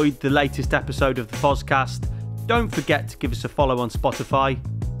you enjoyed the latest episode of the Fozcast. Don't forget to give us a follow on Spotify.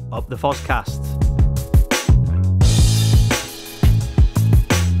 Up the Fozcast.